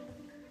punishment.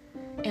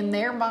 In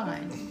their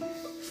mind,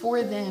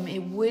 for them,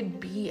 it would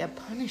be a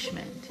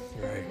punishment.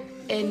 Right.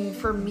 And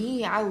for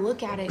me, I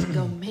look at it and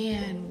go,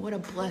 man, what a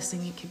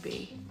blessing it could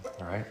be.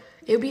 Right.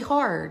 It would be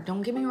hard.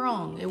 Don't get me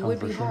wrong. It would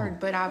be hard. Sure.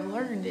 But I've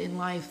learned in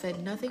life that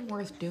nothing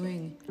worth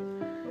doing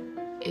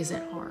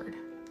isn't hard.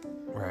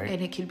 Right.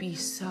 And it can be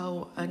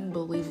so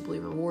unbelievably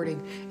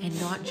rewarding. And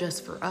not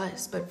just for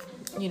us, but,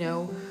 you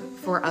know,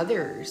 for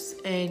others.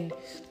 And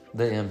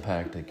the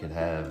impact it could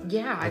have.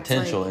 Yeah.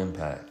 Potential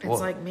impact.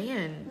 It's like,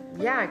 man,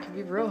 yeah, it could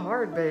be real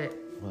hard, but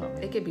well, I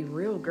mean, it could be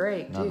real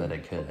great, not too. that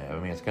it could have. I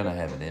mean, it's going to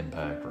have an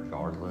impact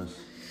regardless.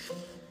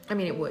 I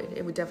mean, it would.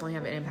 It would definitely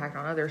have an impact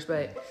on others,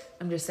 but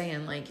I'm just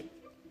saying, like,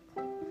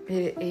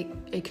 it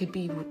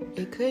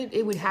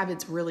would have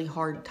its really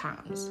hard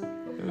times,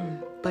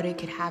 but it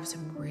could have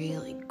some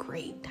really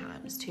great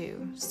times,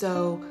 too.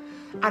 So,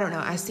 I don't know.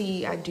 I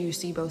do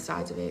see both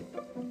sides of it.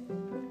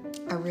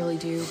 I really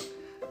do.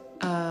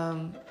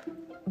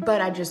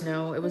 But I just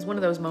know it was one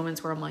of those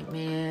moments where I'm like,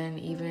 man,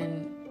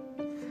 even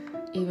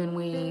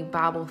we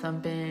Bible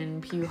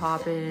thumping, pew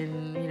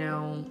hopping, you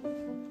know,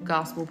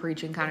 gospel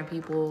preaching kind of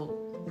people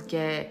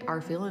get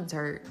our feelings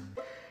hurt.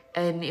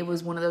 And it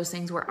was one of those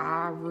things where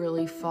I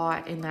really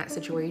fought in that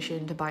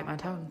situation to bite my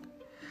tongue,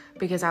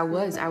 because I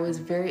was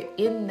very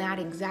in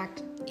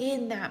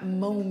that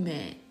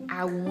moment,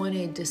 I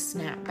wanted to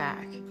snap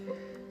back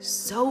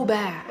so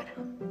bad.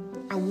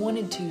 I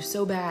wanted to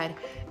so bad.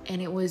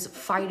 And it was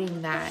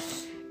fighting that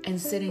and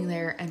sitting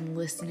there and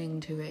listening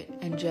to it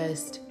and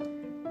just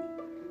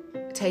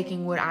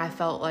taking what I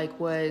felt like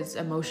was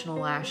emotional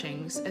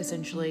lashings,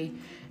 essentially,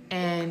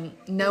 and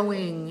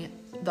knowing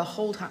the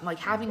whole time, like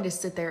having to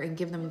sit there and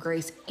give them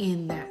grace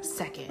in that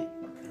second.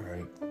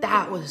 Right.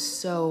 That was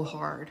so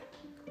hard.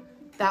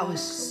 That was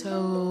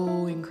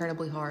so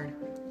incredibly hard.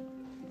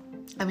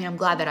 I mean, I'm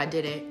glad that I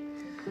did it.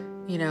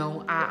 You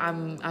know,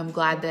 I'm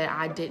glad that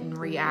I didn't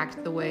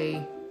react the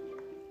way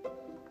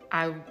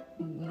I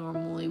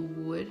normally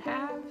would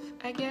have,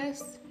 I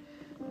guess.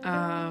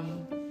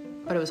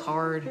 But it was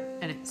hard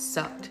and it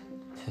sucked.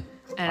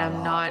 And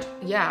I'm not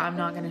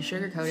going to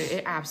sugarcoat it.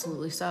 It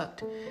absolutely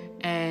sucked.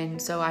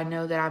 And so I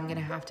know that I'm going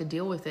to have to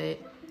deal with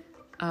it,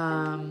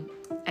 and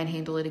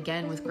handle it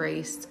again with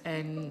grace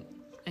and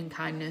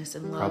kindness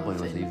and love.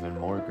 Probably with even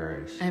more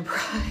grace. And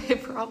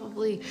it's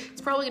probably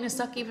going to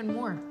suck even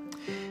more.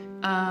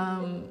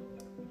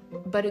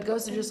 But it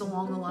goes just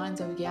along the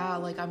lines of, yeah,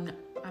 like I'm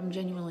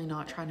genuinely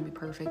not trying to be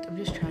perfect. I'm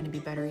just trying to be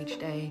better each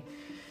day.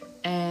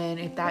 And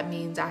if that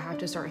means I have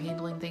to start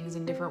handling things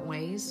in different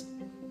ways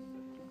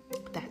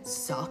that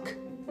suck,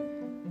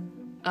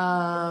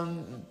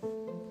 then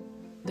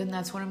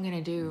that's what I'm going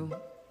to do.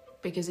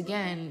 Because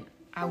again,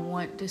 I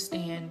want to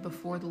stand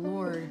before the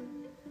Lord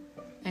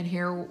and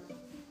hear,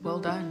 well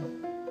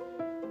done,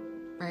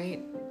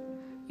 right?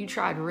 You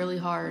tried really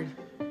hard.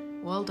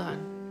 Well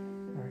done.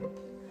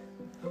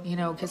 You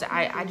know, because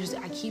I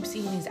keep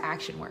seeing these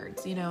action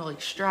words, you know,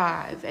 like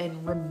strive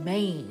and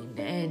remain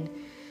and,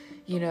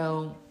 you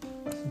know,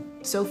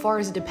 so far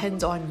as it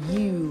depends on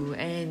you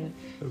and,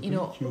 you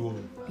know,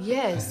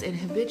 yes, and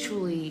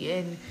habitually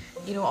and,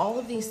 you know, all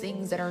of these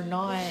things that are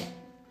not,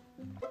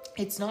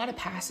 it's not a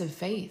passive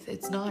faith.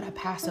 It's not a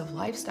passive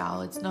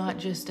lifestyle. It's not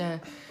just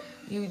you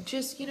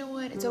know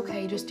what, it's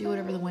okay. Just do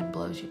whatever the wind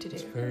blows you to do.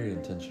 It's very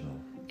intentional.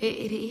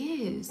 It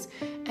is.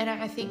 And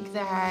I think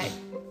that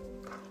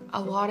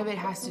a lot of it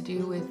has to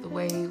do with the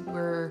way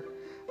we're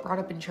brought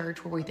up in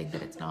church, where we think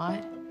that it's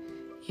not,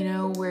 you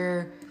know,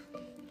 where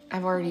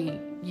I've already,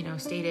 you know,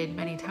 stated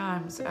many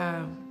times,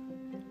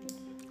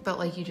 but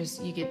like you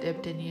get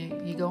dipped and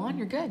you go on,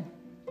 you're good.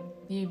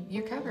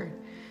 You're covered.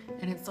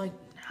 And it's like,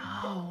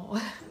 no,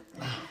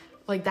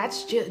 like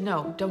that's just,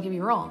 no, don't get me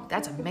wrong.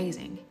 That's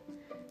amazing.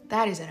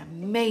 That is an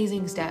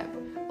amazing step.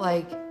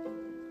 Like,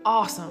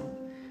 awesome.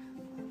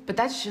 But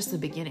that's just the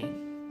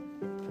beginning.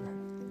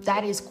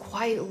 That is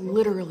quite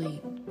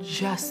literally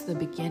just the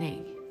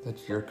beginning.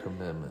 That's your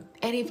commitment.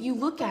 And if you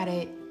look at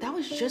it, that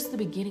was just the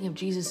beginning of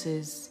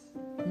Jesus's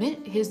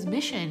his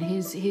mission,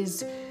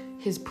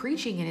 his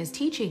preaching and his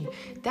teaching.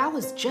 That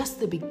was just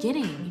the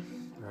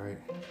beginning. Right.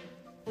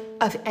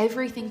 Of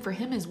everything for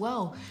him as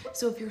well.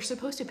 So if you're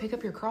supposed to pick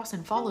up your cross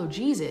and follow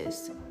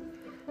Jesus,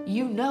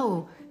 you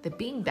know that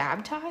being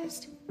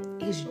baptized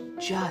is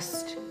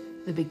just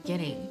the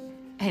beginning.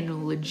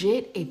 And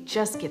legit, it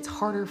just gets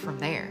harder from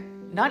there,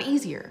 not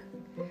easier.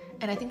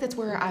 And I think that's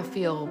where I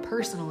feel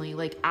personally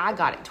like I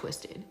got it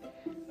twisted.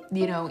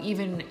 You know,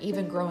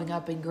 even growing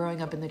up in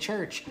the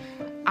church,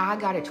 I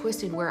got it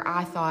twisted where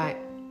I thought,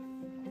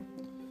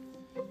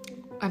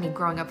 I mean,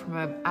 growing up from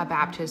a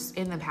Baptist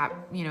in the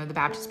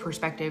Baptist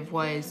perspective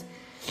was,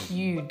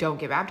 you don't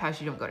get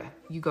baptized, you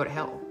go to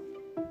hell.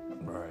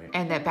 Right.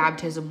 And that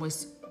baptism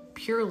was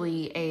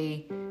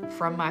purely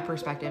from my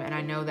perspective, and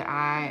I know that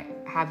I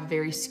have a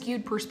very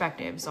skewed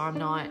perspective, so I'm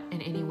not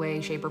in any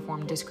way, shape, or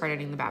form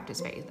discrediting the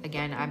Baptist faith.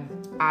 Again,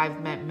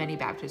 I've met many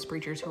Baptist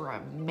preachers who are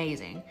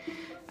amazing.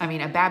 I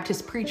mean, a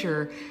Baptist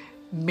preacher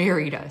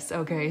married us,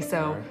 okay?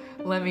 So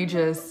Let me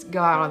just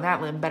go out on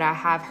that limb. But I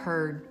have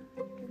heard,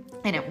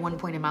 and at one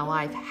point in my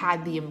life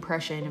had the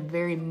impression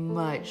very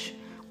much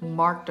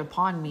marked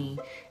upon me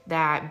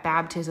that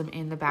baptism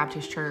in the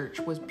Baptist church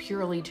was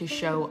purely to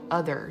show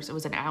others. It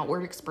was an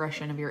outward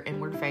expression of your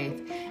inward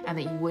faith, and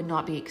that you would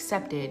not be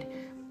accepted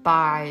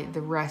by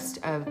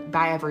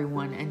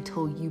everyone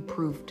until you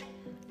proved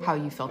how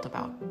you felt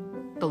about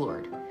the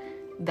Lord.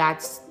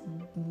 That's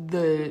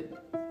the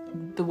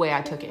way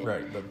I took it.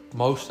 Right, but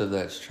most of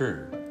that's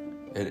true.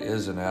 It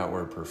is an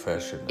outward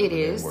profession of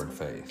inward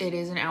faith. It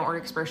is an outward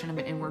expression of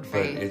an inward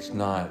faith.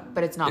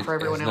 But it's not for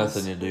everyone else. It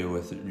has nothing to do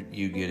with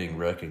you getting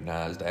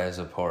recognized as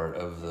a part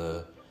of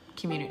the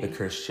community, the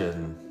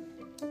Christian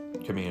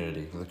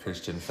community, the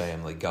Christian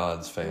family,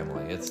 God's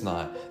family. That's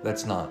not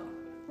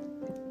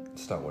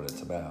what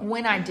it's about.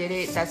 When I did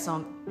it, that's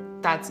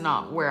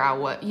not where I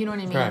was. You know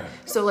what I mean? Right.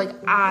 So like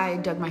I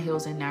dug my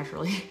heels in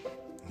naturally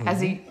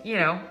as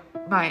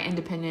my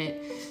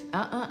independent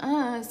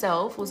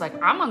self was like,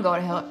 I'm gonna go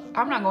to hell.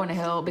 I'm not going to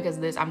hell because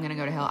of this. I'm gonna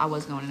go to hell. I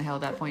was going to hell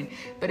at that point,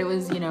 but it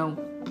was,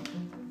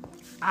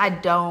 I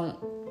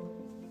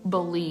don't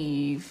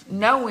believe,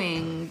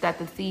 knowing that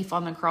the thief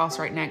on the cross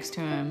right next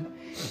to him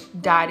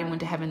died and went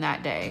to heaven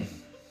that day,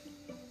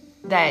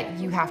 that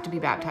you have to be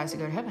baptized to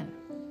go to heaven.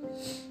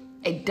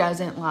 It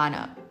doesn't line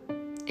up.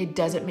 It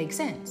doesn't make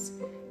sense.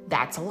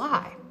 That's a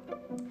lie.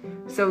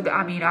 So,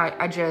 I mean,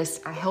 I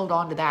held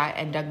on to that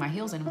and dug my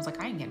heels in and was like,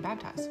 I ain't getting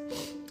baptized.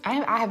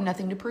 I have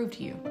nothing to prove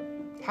to you.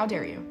 How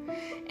dare you?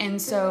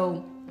 And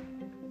so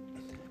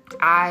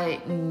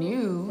I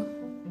knew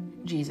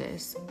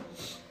Jesus,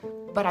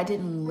 but I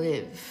didn't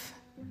live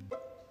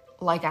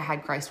like I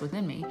had Christ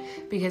within me,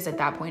 because at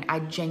that point, I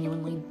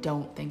genuinely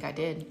don't think I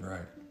did.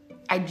 Right.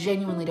 I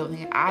genuinely don't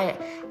think I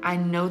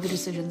know the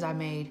decisions I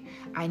made.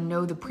 I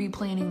know the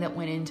pre-planning that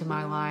went into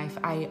my life.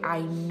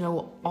 I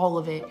know all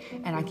of it,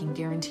 and I can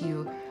guarantee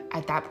you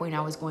at that point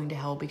I was going to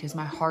hell because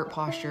my heart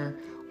posture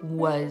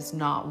was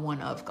not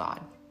one of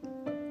God.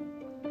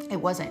 It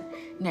wasn't.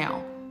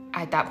 Now,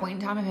 at that point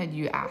in time, had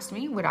you asked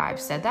me, would I have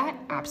said that?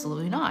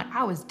 Absolutely not.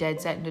 I was dead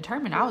set and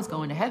determined I was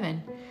going to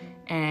heaven,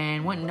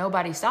 and wasn't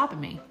nobody stopping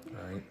me.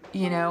 Right.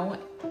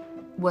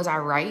 Was I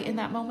right in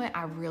that moment?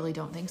 I really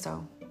don't think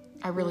so.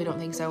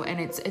 And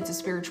it's a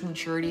spiritual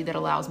maturity that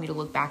allows me to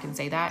look back and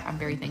say that. I'm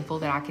very thankful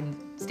that I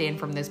can stand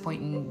from this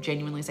point and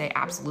genuinely say,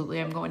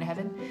 absolutely, I'm going to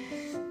heaven.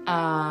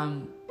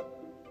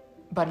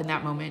 But in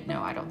that moment,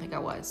 no, I don't think I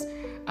was.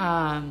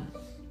 And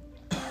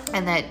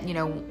that,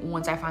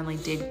 once I finally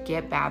did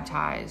get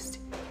baptized,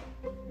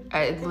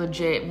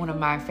 legit one of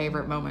my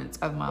favorite moments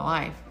of my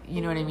life.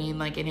 You know what I mean?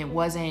 Like, and it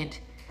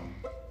wasn't,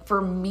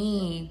 for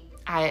me,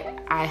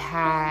 I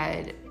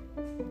had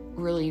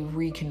really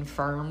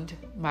reconfirmed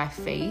my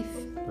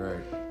faith.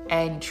 Right.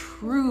 And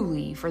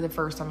truly, for the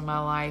first time in my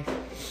life,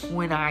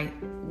 when I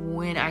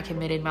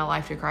committed my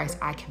life to Christ,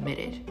 I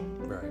committed.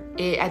 Right.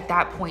 It at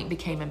that point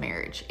became a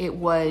marriage. It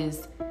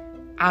was,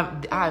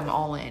 I'm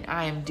all in.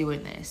 I am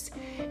doing this.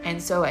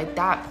 And so at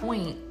that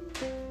point,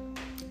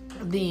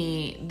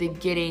 the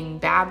getting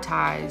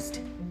baptized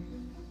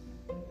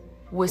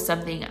was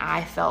something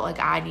I felt like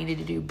I needed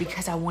to do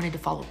because I wanted to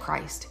follow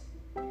Christ.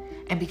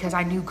 And because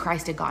I knew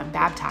Christ had gotten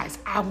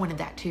baptized, I wanted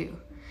that too.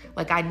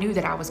 Like, I knew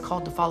that I was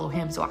called to follow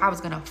him, so I was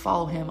going to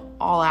follow him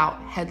all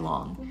out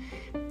headlong.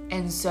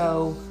 And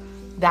so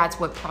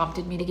that's what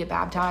prompted me to get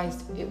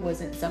baptized. It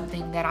wasn't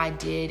something that I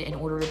did in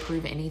order to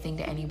prove anything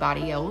to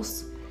anybody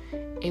else.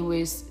 It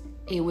was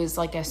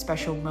like a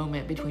special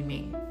moment between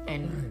me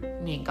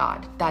and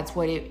God. That's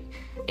what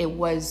it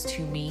was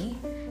to me.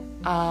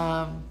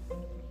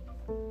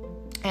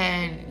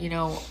 And,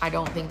 I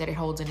don't think that it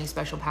holds any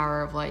special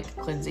power of like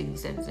cleansing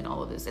sins and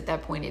all of this. At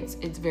that point,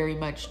 it's very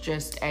much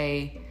just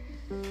a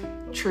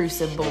true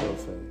symbol.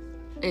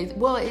 It's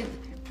a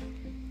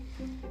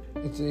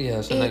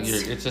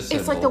symbol.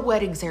 It's like the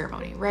wedding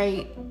ceremony,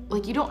 right?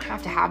 Like, you don't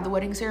have to have the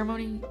wedding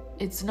ceremony.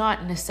 It's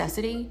not a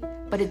necessity,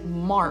 but it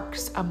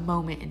marks a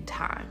moment in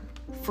time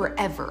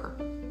forever,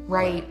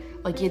 right?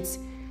 Like it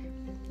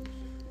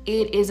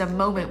is a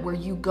moment where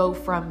you go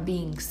from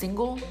being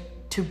single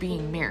to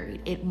being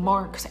married. It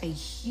marks a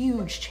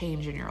huge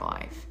change in your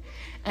life.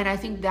 And I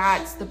think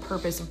that's the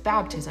purpose of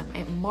baptism.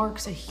 It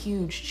marks a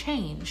huge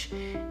change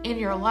in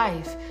your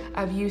life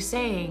of you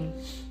saying,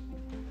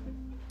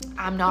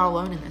 I'm not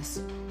alone in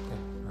this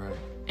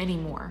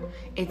anymore.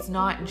 It's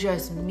not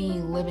just me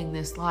living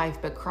this life,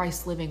 but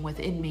Christ living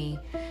within me.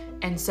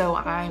 And so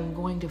I'm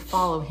going to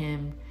follow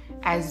him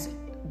as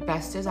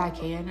best as I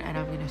can, and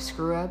I'm going to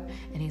screw up,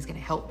 and he's going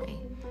to help me.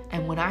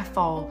 And when I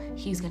fall,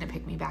 he's going to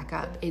pick me back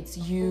up. It's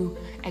you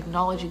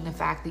acknowledging the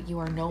fact that you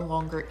are no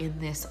longer in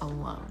this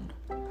alone.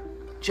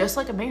 Just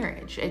like a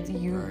marriage, it's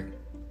you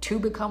two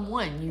become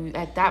one. You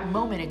at that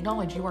moment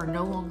acknowledge you are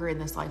no longer in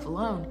this life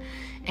alone.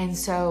 And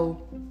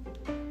so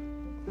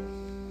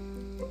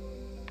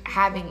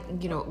having,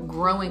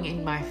 growing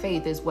in my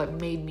faith is what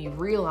made me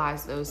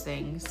realize those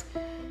things,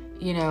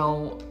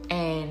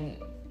 and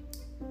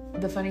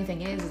the funny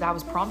thing is I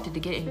was prompted to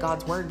get in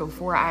God's word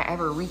before I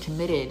ever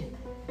recommitted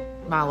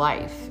my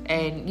life.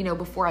 And,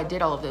 before I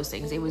did all of those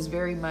things, it was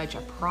very much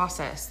a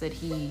process that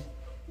he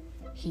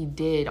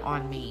did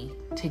on me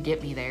to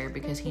get me there,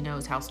 because he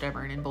knows how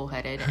stubborn and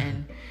bullheaded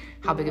and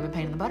how big of a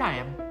pain in the butt I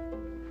am,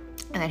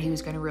 and that he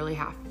was going to really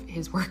have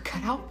his work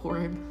cut out for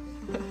him.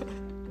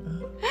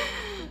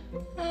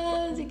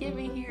 To get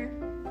me here.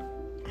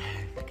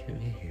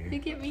 To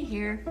get me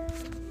here.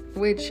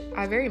 Which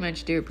I very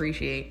much do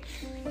appreciate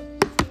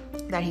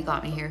that he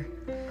got me here.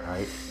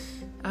 Right.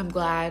 I'm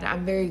glad.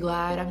 I'm very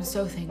glad. I'm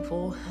so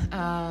thankful.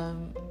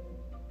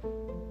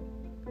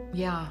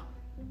 Yeah.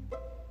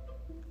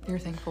 You're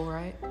thankful,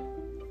 right?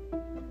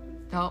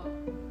 No.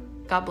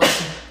 God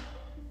bless you.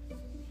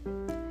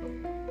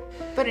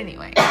 But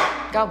anyway,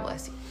 God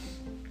bless you.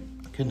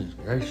 Goodness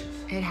gracious.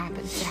 It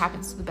happens. It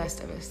happens to the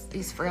best of us.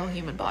 These frail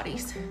human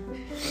bodies.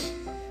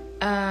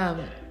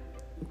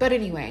 But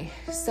anyway,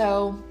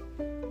 so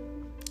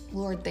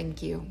Lord,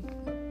 thank you.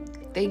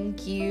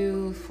 Thank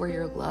you for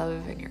your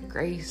love and your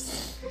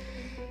grace.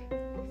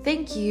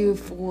 Thank you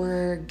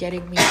for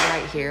getting me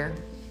right here.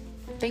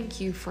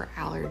 Thank you for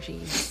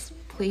allergies.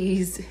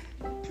 Please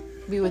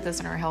be with us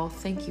in our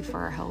health. Thank you for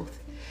our health.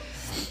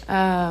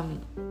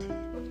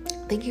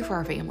 Thank you for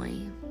our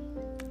family.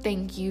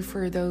 Thank you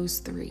for those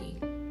 3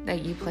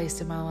 that you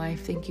placed in my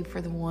life. Thank you for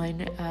the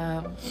one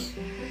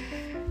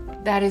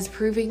that is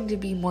proving to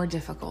be more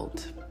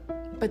difficult.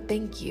 But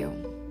thank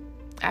you.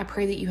 I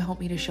pray that you help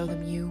me to show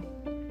them you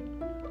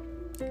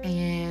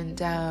and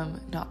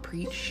not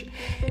preach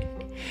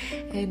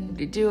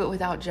and do it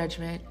without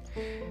judgment,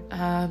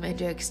 and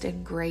to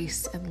extend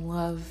grace and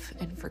love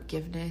and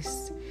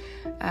forgiveness.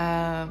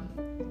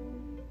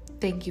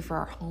 Thank you for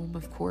our home,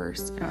 of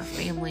course, and our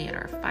family and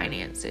our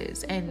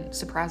finances, and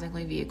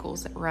surprisingly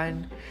vehicles that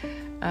run.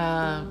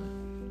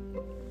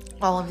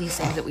 All of these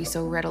things that we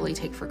so readily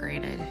take for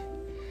granted.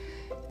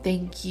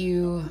 Thank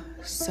you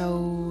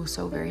so,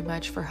 so very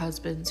much for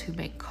husbands who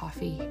make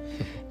coffee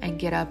and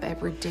get up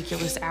at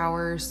ridiculous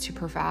hours to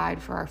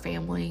provide for our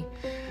family.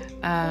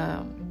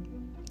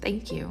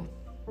 Thank you.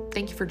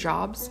 Thank you for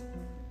jobs,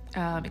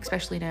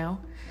 especially now.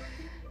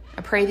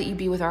 I pray that you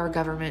be with our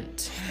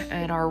government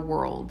and our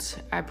world.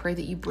 I pray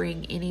that you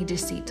bring any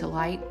deceit to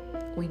light.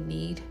 We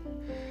need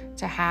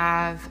to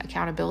have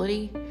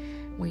accountability.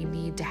 We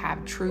need to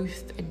have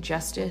truth and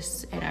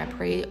justice. And I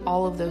pray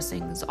all of those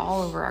things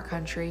all over our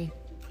country.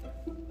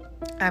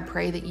 I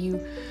pray that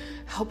you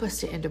help us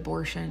to end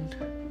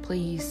abortion.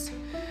 Please,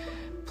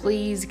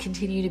 please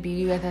continue to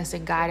be with us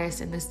and guide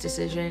us in this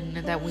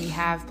decision that we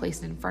have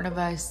placed in front of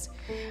us,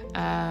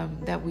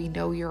 that we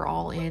know you're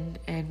all in.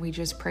 And we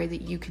just pray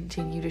that you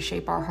continue to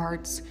shape our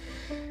hearts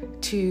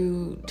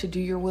to do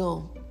your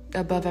will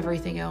above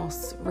everything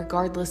else,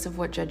 regardless of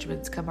what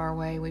judgments come our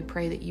way. We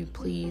pray that you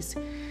please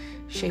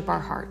shape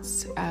our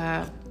hearts.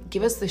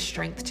 Give us the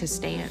strength to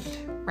stand,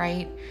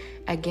 right,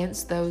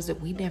 against those that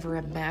we never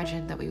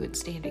imagined that we would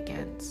stand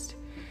against.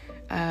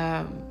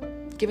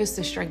 Give us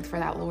the strength for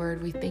that,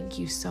 Lord. We thank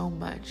you so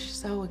much,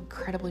 so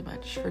incredibly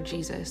much for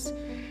Jesus.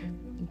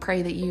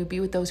 Pray that you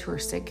be with those who are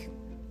sick.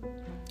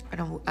 I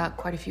know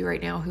quite a few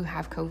right now who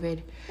have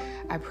COVID.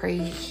 I pray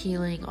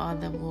healing on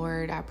them,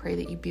 Lord. I pray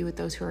that you be with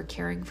those who are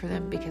caring for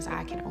them, because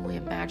I can only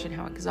imagine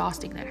how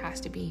exhausting that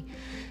has to be.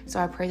 So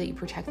I pray that you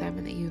protect them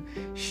and that you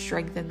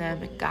strengthen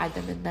them and guide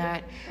them in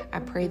that. I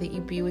pray that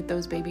you be with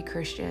those baby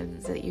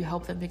Christians, that you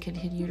help them to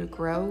continue to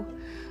grow.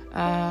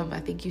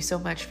 I thank you so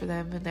much for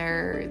them and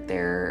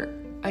their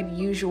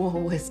unusual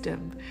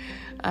wisdom.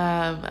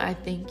 I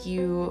thank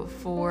you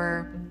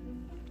for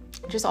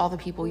just all the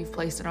people you've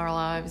placed in our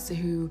lives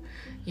who,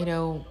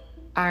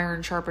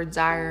 iron sharpens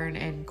iron,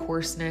 and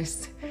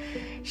coarseness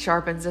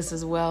sharpens us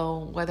as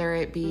well, whether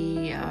it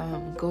be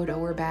good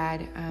or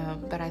bad.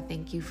 But I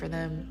thank you for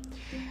them.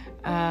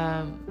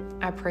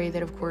 I pray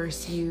that, of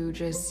course, you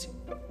just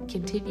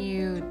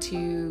continue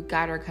to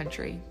guide our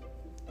country,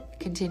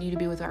 continue to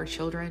be with our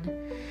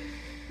children,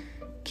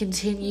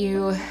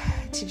 continue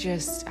to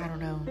just,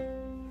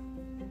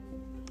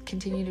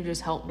 continue to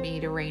just help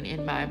me to rein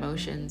in my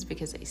emotions,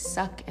 because they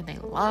suck and they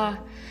lie,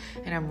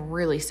 and I'm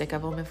really sick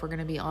of them, if we're going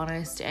to be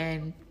honest.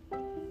 And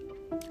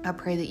I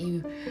pray that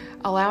you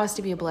allow us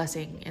to be a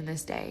blessing in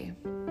this day.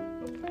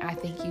 I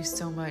thank you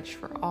so much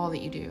for all that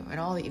you do and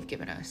all that you've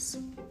given us.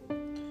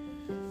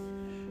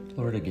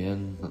 Lord,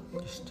 again,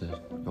 just to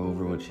go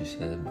over what you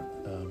said,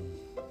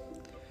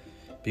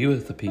 be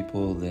with the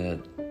people that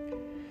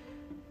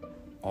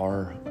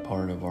are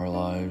part of our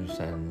lives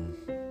and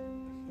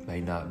may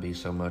not be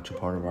so much a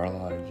part of our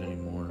lives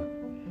anymore.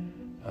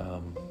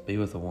 Be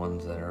with the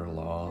ones that are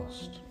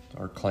lost,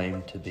 or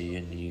claim to be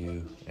in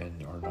you and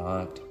are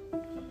not.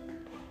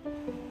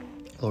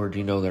 Lord,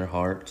 you know their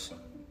hearts.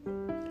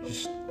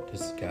 Just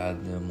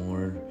guide them,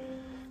 Lord.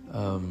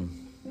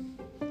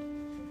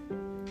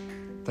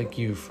 Thank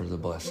you for the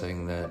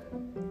blessing that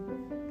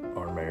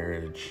our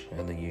marriage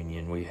and the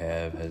union we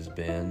have has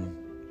been,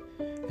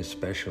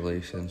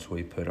 especially since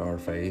we put our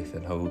faith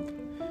and hope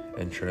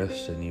and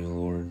trust in you,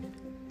 Lord.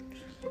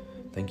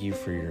 Thank you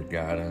for your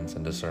guidance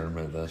and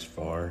discernment thus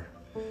far.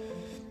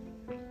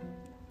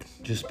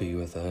 Just be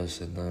with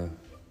us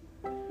in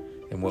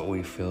what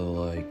we feel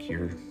like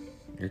you're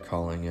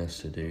calling us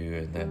to do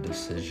in that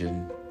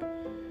decision.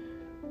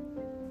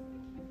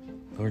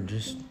 Lord,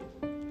 just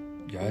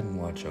guide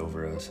and watch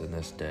over us in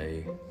this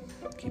day.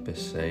 Keep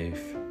us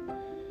safe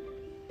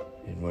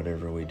in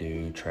whatever we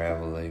do,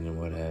 traveling and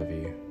what have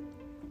you.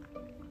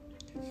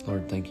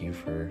 Lord, thank you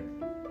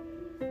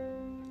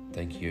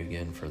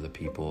again for the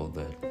people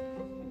that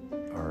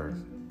are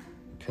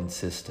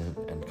consistent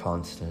and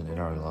constant in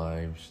our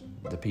lives,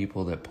 the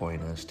people that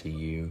point us to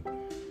you,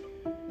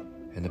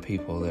 and the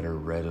people that are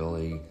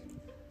readily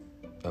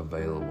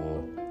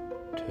available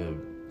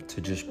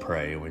to just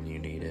pray when you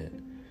need it.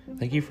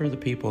 Thank you for the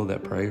people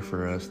that pray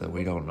for us that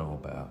we don't know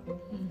about.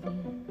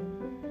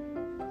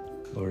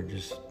 Lord,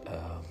 just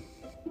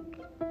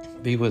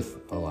be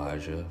with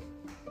Elijah.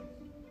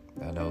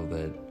 I know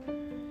that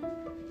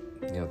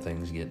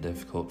things get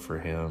difficult for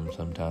him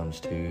sometimes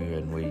too,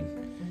 and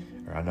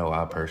I know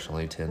I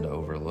personally tend to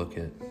overlook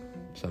it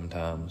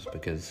sometimes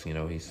because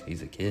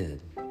he's a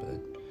kid. But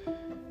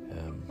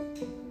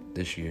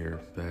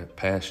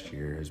past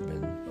year has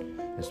been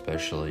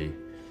especially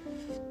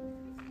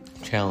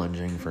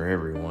challenging for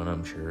everyone,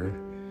 I'm sure.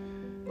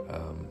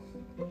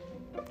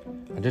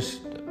 I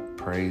just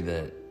pray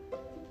that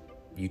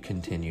you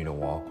continue to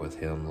walk with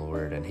him,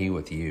 Lord, and he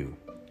with you.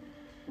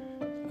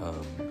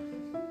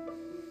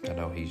 I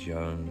know he's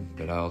young,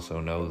 but I also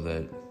know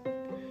that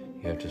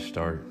you have to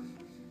start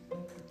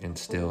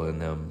instill in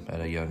them at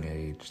a young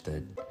age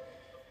that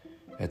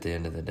at the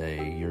end of the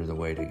day, you're the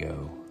way to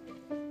go.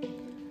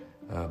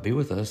 Be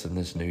with us in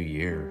this new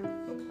year.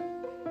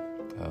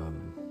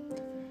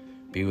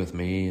 Be with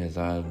me as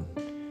I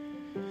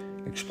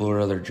explore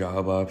other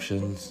job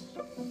options,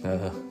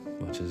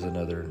 which is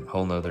another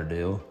whole nother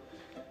deal.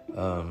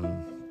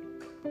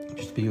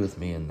 Just be with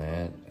me in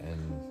that,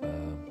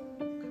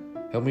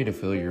 and help me to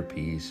feel your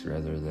peace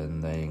rather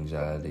than the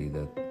anxiety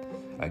that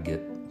I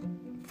get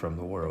from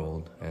the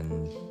world,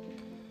 and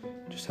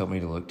just help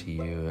me to look to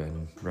you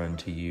and run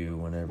to you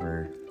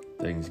whenever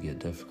things get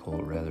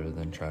difficult rather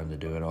than trying to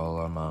do it all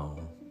on my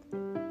own.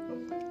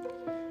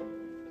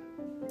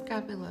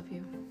 God, we love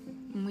you,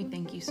 and we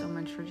thank you so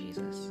much for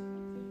Jesus.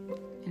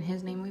 In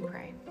his name we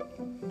pray.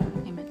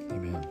 Amen.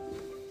 Amen.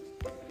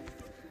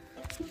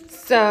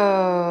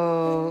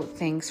 So,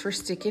 thanks for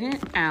sticking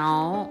it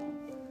out.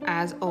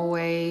 As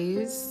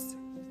always,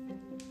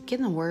 get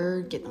in the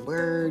word.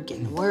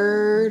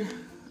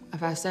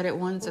 If I said it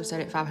once, I've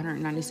said it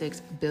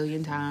 596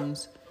 billion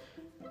times.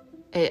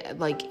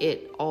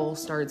 It all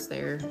starts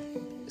there.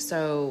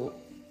 So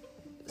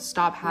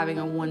stop having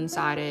a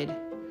one-sided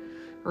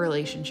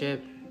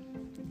relationship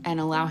and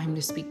allow him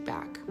to speak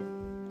back.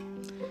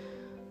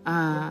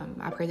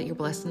 I pray that you're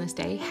blessed in this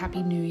day.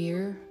 Happy New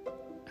Year.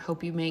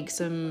 Hope you make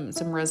some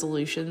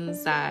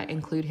resolutions that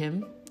include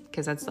him,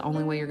 because that's the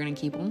only way you're going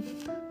to keep him.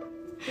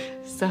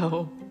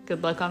 So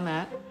good luck on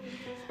that.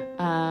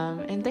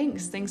 And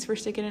thanks for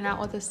sticking it out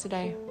with us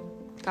today.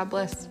 God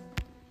bless.